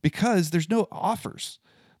 Because there's no offers.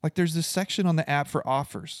 Like there's this section on the app for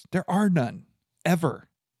offers. There are none ever.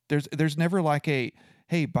 There's never like a,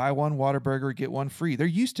 hey, buy one Whataburger, get one free. There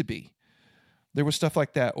used to be. There was stuff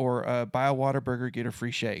like that, or buy a Whataburger, get a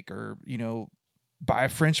free shake, or, buy a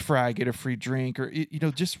French fry, get a free drink, or,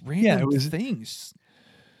 just random things.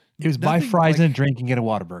 It was buy fries and a drink and get a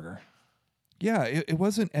Whataburger. Yeah, it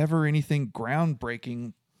wasn't ever anything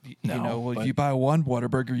groundbreaking. If you buy one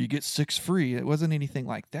Whataburger, you get 6 free. It wasn't anything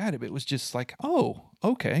like that. It was just like, oh,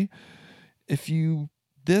 okay. If you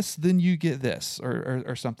this, then you get this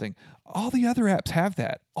or something. All the other apps have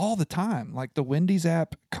that all the time. Like the Wendy's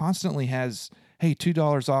app constantly has, hey,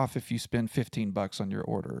 $2 off if you spend $15 on your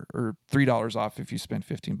order, or $3 off if you spend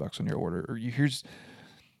 $15 on your order, or here's,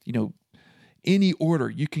 any order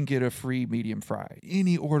you can get a free medium fry.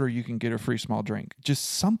 Any order you can get a free small drink. Just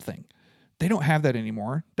something. They don't have that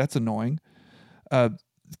anymore. That's annoying.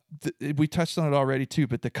 We touched on it already too,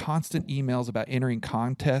 but the constant emails about entering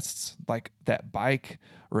contests like that bike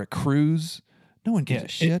or a cruise, no one gives a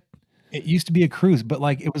shit. It used to be a cruise, but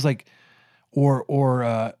like it was like,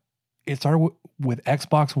 it started with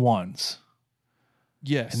Xbox Ones.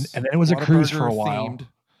 Yes, and then it was a cruise for a while. Themed.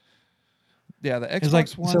 Yeah, the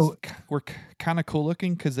Xbox Ones were kind of cool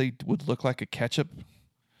looking because they would look like a ketchup,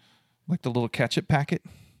 like the little ketchup packet.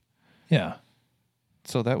 Yeah.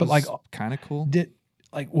 So that was like kind of cool.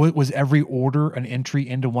 Was every order an entry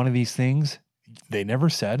into one of these things? They never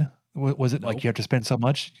said. Was it like you have to spend so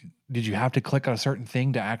much? Did you have to click on a certain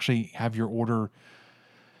thing to actually have your order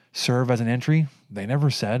serve as an entry? They never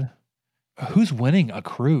said. Who's winning a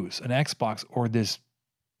cruise, an Xbox, or this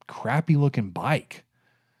crappy looking bike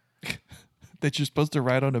that you're supposed to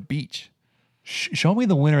ride on a beach? Show me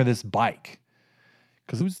the winner of this bike.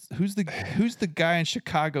 Because who's the guy in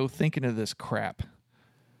Chicago thinking of this crap?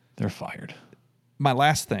 They're fired. My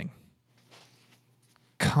last thing.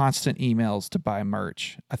 Constant emails to buy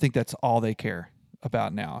merch. I think that's all they care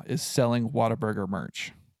about now is selling Whataburger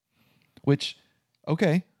merch, which,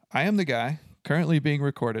 okay, I am the guy currently being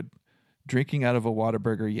recorded drinking out of a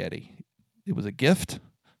Whataburger Yeti. It was a gift.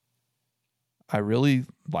 I really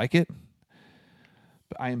like it,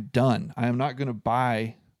 but I am done. I am not going to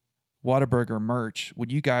buy Whataburger merch when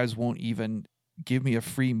you guys won't even give me a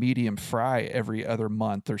free medium fry every other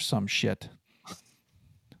month or some shit.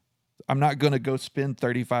 I'm not going to go spend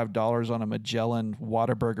 $35 on a Magellan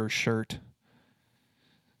Whataburger shirt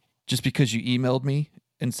just because you emailed me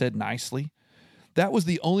and said nicely. That was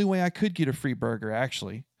the only way I could get a free burger,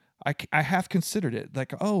 actually. I have considered it.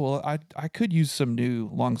 Like, oh, well, I could use some new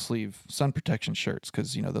long sleeve sun protection shirts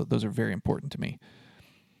because, you know, those are very important to me.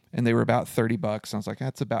 And they were about $30. I was like,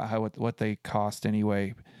 that's about what they cost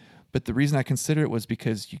anyway. But the reason I considered it was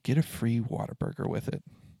because you get a free Whataburger with it.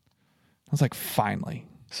 I was like, finally.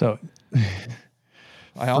 So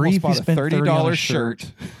I almost bought a $30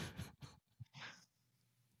 shirt.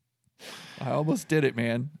 I almost did it,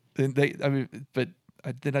 man. And then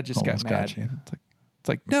I just got mad. It's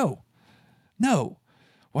like, no.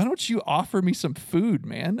 Why don't you offer me some food,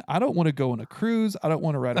 man? I don't want to go on a cruise. I don't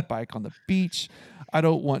want to ride a bike on the beach. I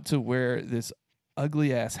don't want to wear this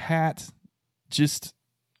ugly ass hat. Just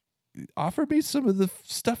offer me some of the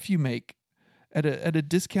stuff you make at a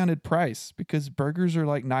discounted price, because burgers are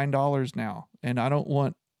like $9 now, and I don't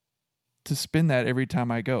want to spend that every time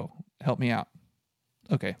I go. Help me out.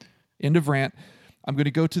 Okay. End of rant. I'm going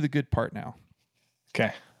to go to the good part now.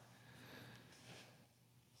 Okay.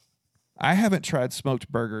 I haven't tried smoked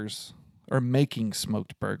burgers or making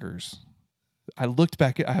smoked burgers. I looked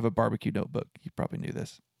back I have a barbecue notebook. You probably knew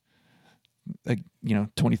this.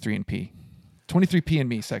 23andP. 23P and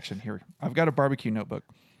me section here. I've got a barbecue notebook.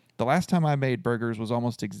 The last time I made burgers was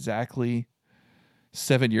almost exactly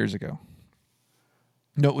 7 years ago.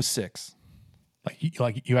 No, it was 6.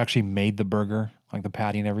 Like you actually made the burger, like the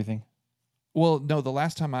patty and everything? Well, no, the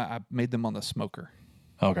last time I made them on the smoker.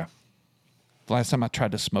 Okay. The last time I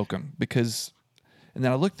tried to smoke them, and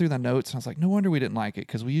then I looked through the notes and I was like, no wonder we didn't like it,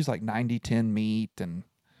 because we used like 90-10 meat, and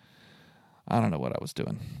I don't know what I was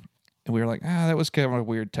doing. And we were like, that was kind of a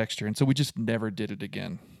weird texture. And so we just never did it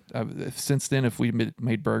again. Since then, if we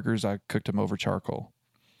made burgers, I cooked them over charcoal.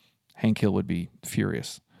 Hank Hill would be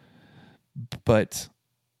furious. But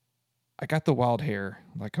I got the wild hair.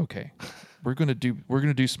 I'm like, okay, we're gonna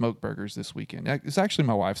do smoked burgers this weekend. It's actually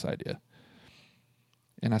my wife's idea.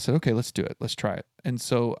 And I said, okay, let's do it. Let's try it. And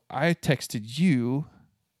so I texted you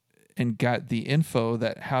and got the info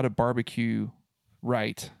that how to barbecue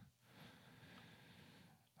right.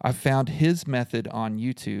 I found his method on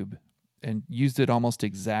YouTube and used it almost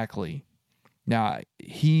exactly. Now,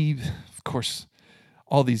 of course,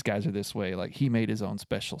 all these guys are this way. Like, he made his own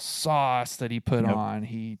special sauce that he put on.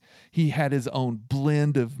 He had his own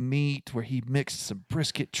blend of meat where he mixed some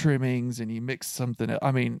brisket trimmings and he mixed something.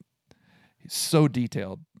 I mean, he's so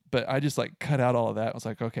detailed. But I just like cut out all of that. I was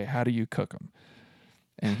like, okay, how do you cook them?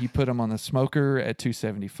 And he put them on the smoker at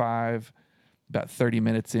 275. About 30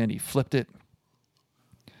 minutes in, he flipped it.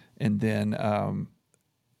 And then,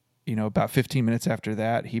 about 15 minutes after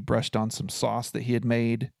that, he brushed on some sauce that he had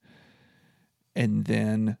made. And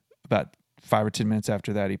then about 5 or 10 minutes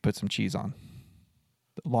after that, he put some cheese on.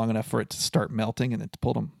 Long enough for it to start melting, and then to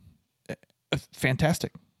pull them.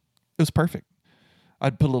 Fantastic. It was perfect.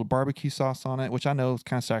 I'd put a little barbecue sauce on it, which I know is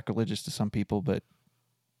kind of sacrilegious to some people, but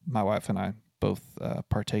my wife and I both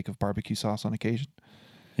partake of barbecue sauce on occasion.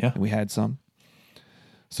 Yeah. And we had some.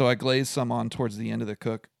 So I glazed some on towards the end of the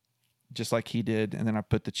cook, just like he did, and then I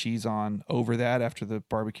put the cheese on over that after the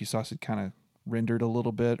barbecue sauce had kind of rendered a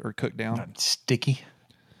little bit or cooked down. Not sticky.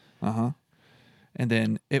 Uh-huh. And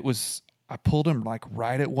then I pulled them like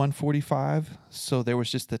right at 145, so there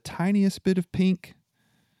was just the tiniest bit of pink,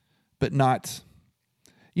 but not,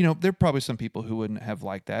 there are probably some people who wouldn't have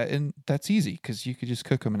liked that, and that's easy because you could just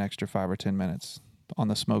cook them an extra 5 or 10 minutes on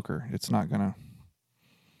the smoker. It's not gonna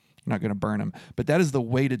burn them. But that is the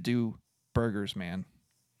way to do burgers, man.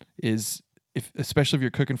 Especially if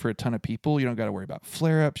you're cooking for a ton of people, you don't got to worry about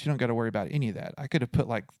flare-ups. You don't got to worry about any of that. I could have put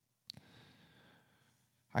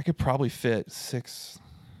I could probably fit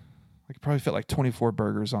 24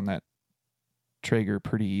 burgers on that Traeger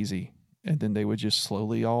pretty easy. And then they would just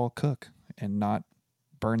slowly all cook and not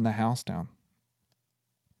burn the house down.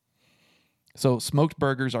 So smoked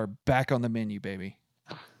burgers are back on the menu, baby.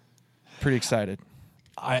 Pretty excited.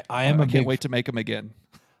 I can't wait to make them again.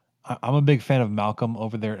 I'm a big fan of Malcolm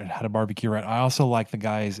over there at How to Barbecue Right. I also like the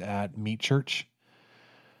guys at Meat Church.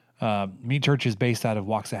 Meat Church is based out of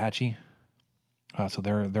Waxahachie. So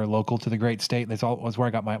they're local to the great state. That's where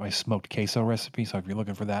I got my smoked queso recipe. So if you're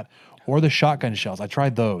looking for that, or the shotgun shells, I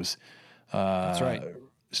tried those. That's right.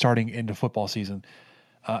 Starting into football season.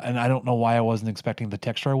 And I don't know why I wasn't expecting the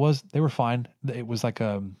texture I was. They were fine. It was like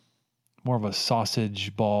more of a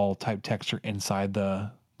sausage ball type texture inside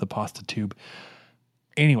the pasta tube.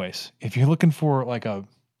 Anyways, if you're looking for like a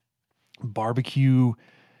barbecue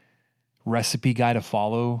recipe guy to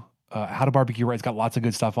follow, How to Barbecue Right, it's got lots of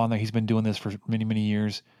good stuff on there. He's been doing this for many, many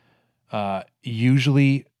years.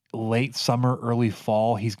 Usually late summer, early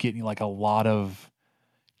fall, he's getting like a lot of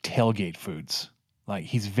tailgate foods. Like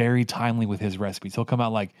he's very timely with his recipes. He'll come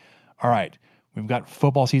out like, all right, we've got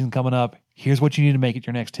football season coming up. Here's what you need to make at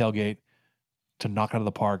your next tailgate to knock it out of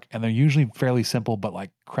the park. And they're usually fairly simple, but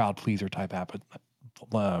like crowd pleaser type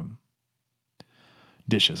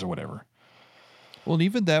dishes or whatever. Well, and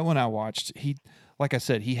even that one I watched, like I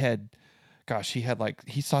said, he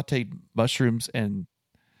sauteed mushrooms and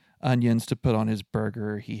onions to put on his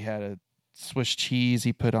burger. He had a Swiss cheese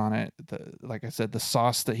he put on it. Like I said, the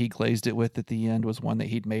sauce that he glazed it with at the end was one that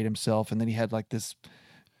he'd made himself. And then he had like this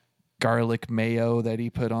garlic mayo that he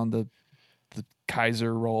put on the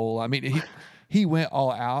Kaiser roll. I mean, he went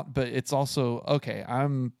all out, but it's also, okay,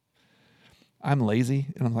 I'm lazy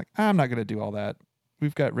and I'm like, I'm not going to do all that.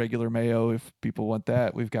 We've got regular mayo if people want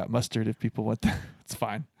that. We've got mustard if people want that. It's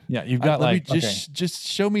fine. Yeah, you've got just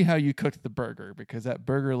show me how you cooked the burger, because that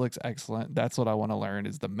burger looks excellent. That's what I want to learn,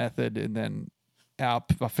 is the method, and then I'll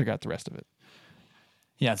figure out the rest of it.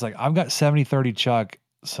 Yeah, it's like I've got 70-30 Chuck,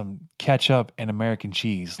 some ketchup, and American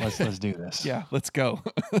cheese. Let's do this. Yeah, let's go.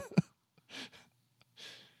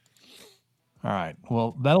 All right.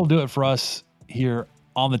 Well, that'll do it for us here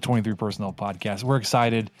on the 23 Personnel Podcast. We're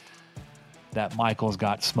excited that Michael's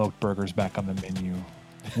got smoked burgers back on the menu.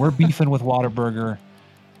 We're beefing with Whataburger.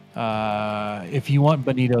 If you want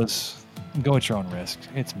Bonitos, go at your own risk.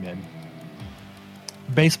 It's mid.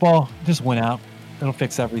 Baseball just went out. It'll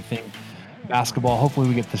fix everything. Basketball, hopefully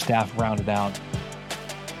we get the staff rounded out.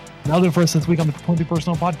 That'll do it for us this week on the 23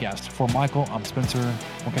 Personnel Podcast. For Michael, I'm Spencer.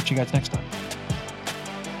 We'll catch you guys next time.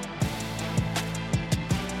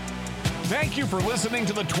 Thank you for listening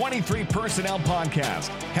to the 23 Personnel Podcast.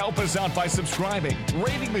 Help us out by subscribing,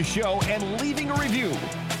 rating the show, and leaving a review.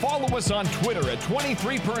 Follow us on Twitter at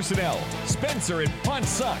 23Personnel, Spencer at Punt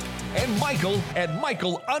Suck, and Michael at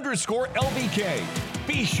Michael_LVK.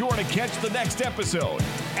 Be sure to catch the next episode.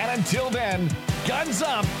 And until then, guns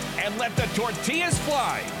up and let the tortillas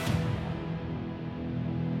fly.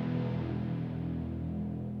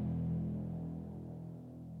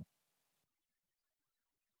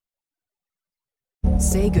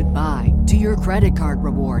 Say goodbye to your credit card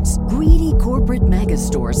rewards. Greedy corporate mega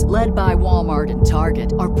stores, led by Walmart and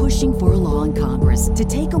Target, are pushing for a law in Congress to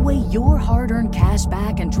take away your hard-earned cash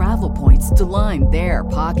back and travel points to line their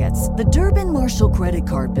pockets. The Durbin-Marshall credit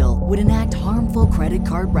card bill would enact harmful credit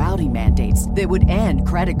card routing mandates that would end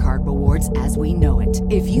credit card rewards as we know it.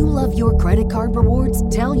 If you love your credit card rewards,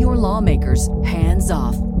 tell your lawmakers, hands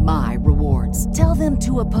off my rewards. Tell them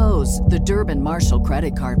to oppose the Durbin-Marshall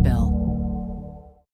credit card bill.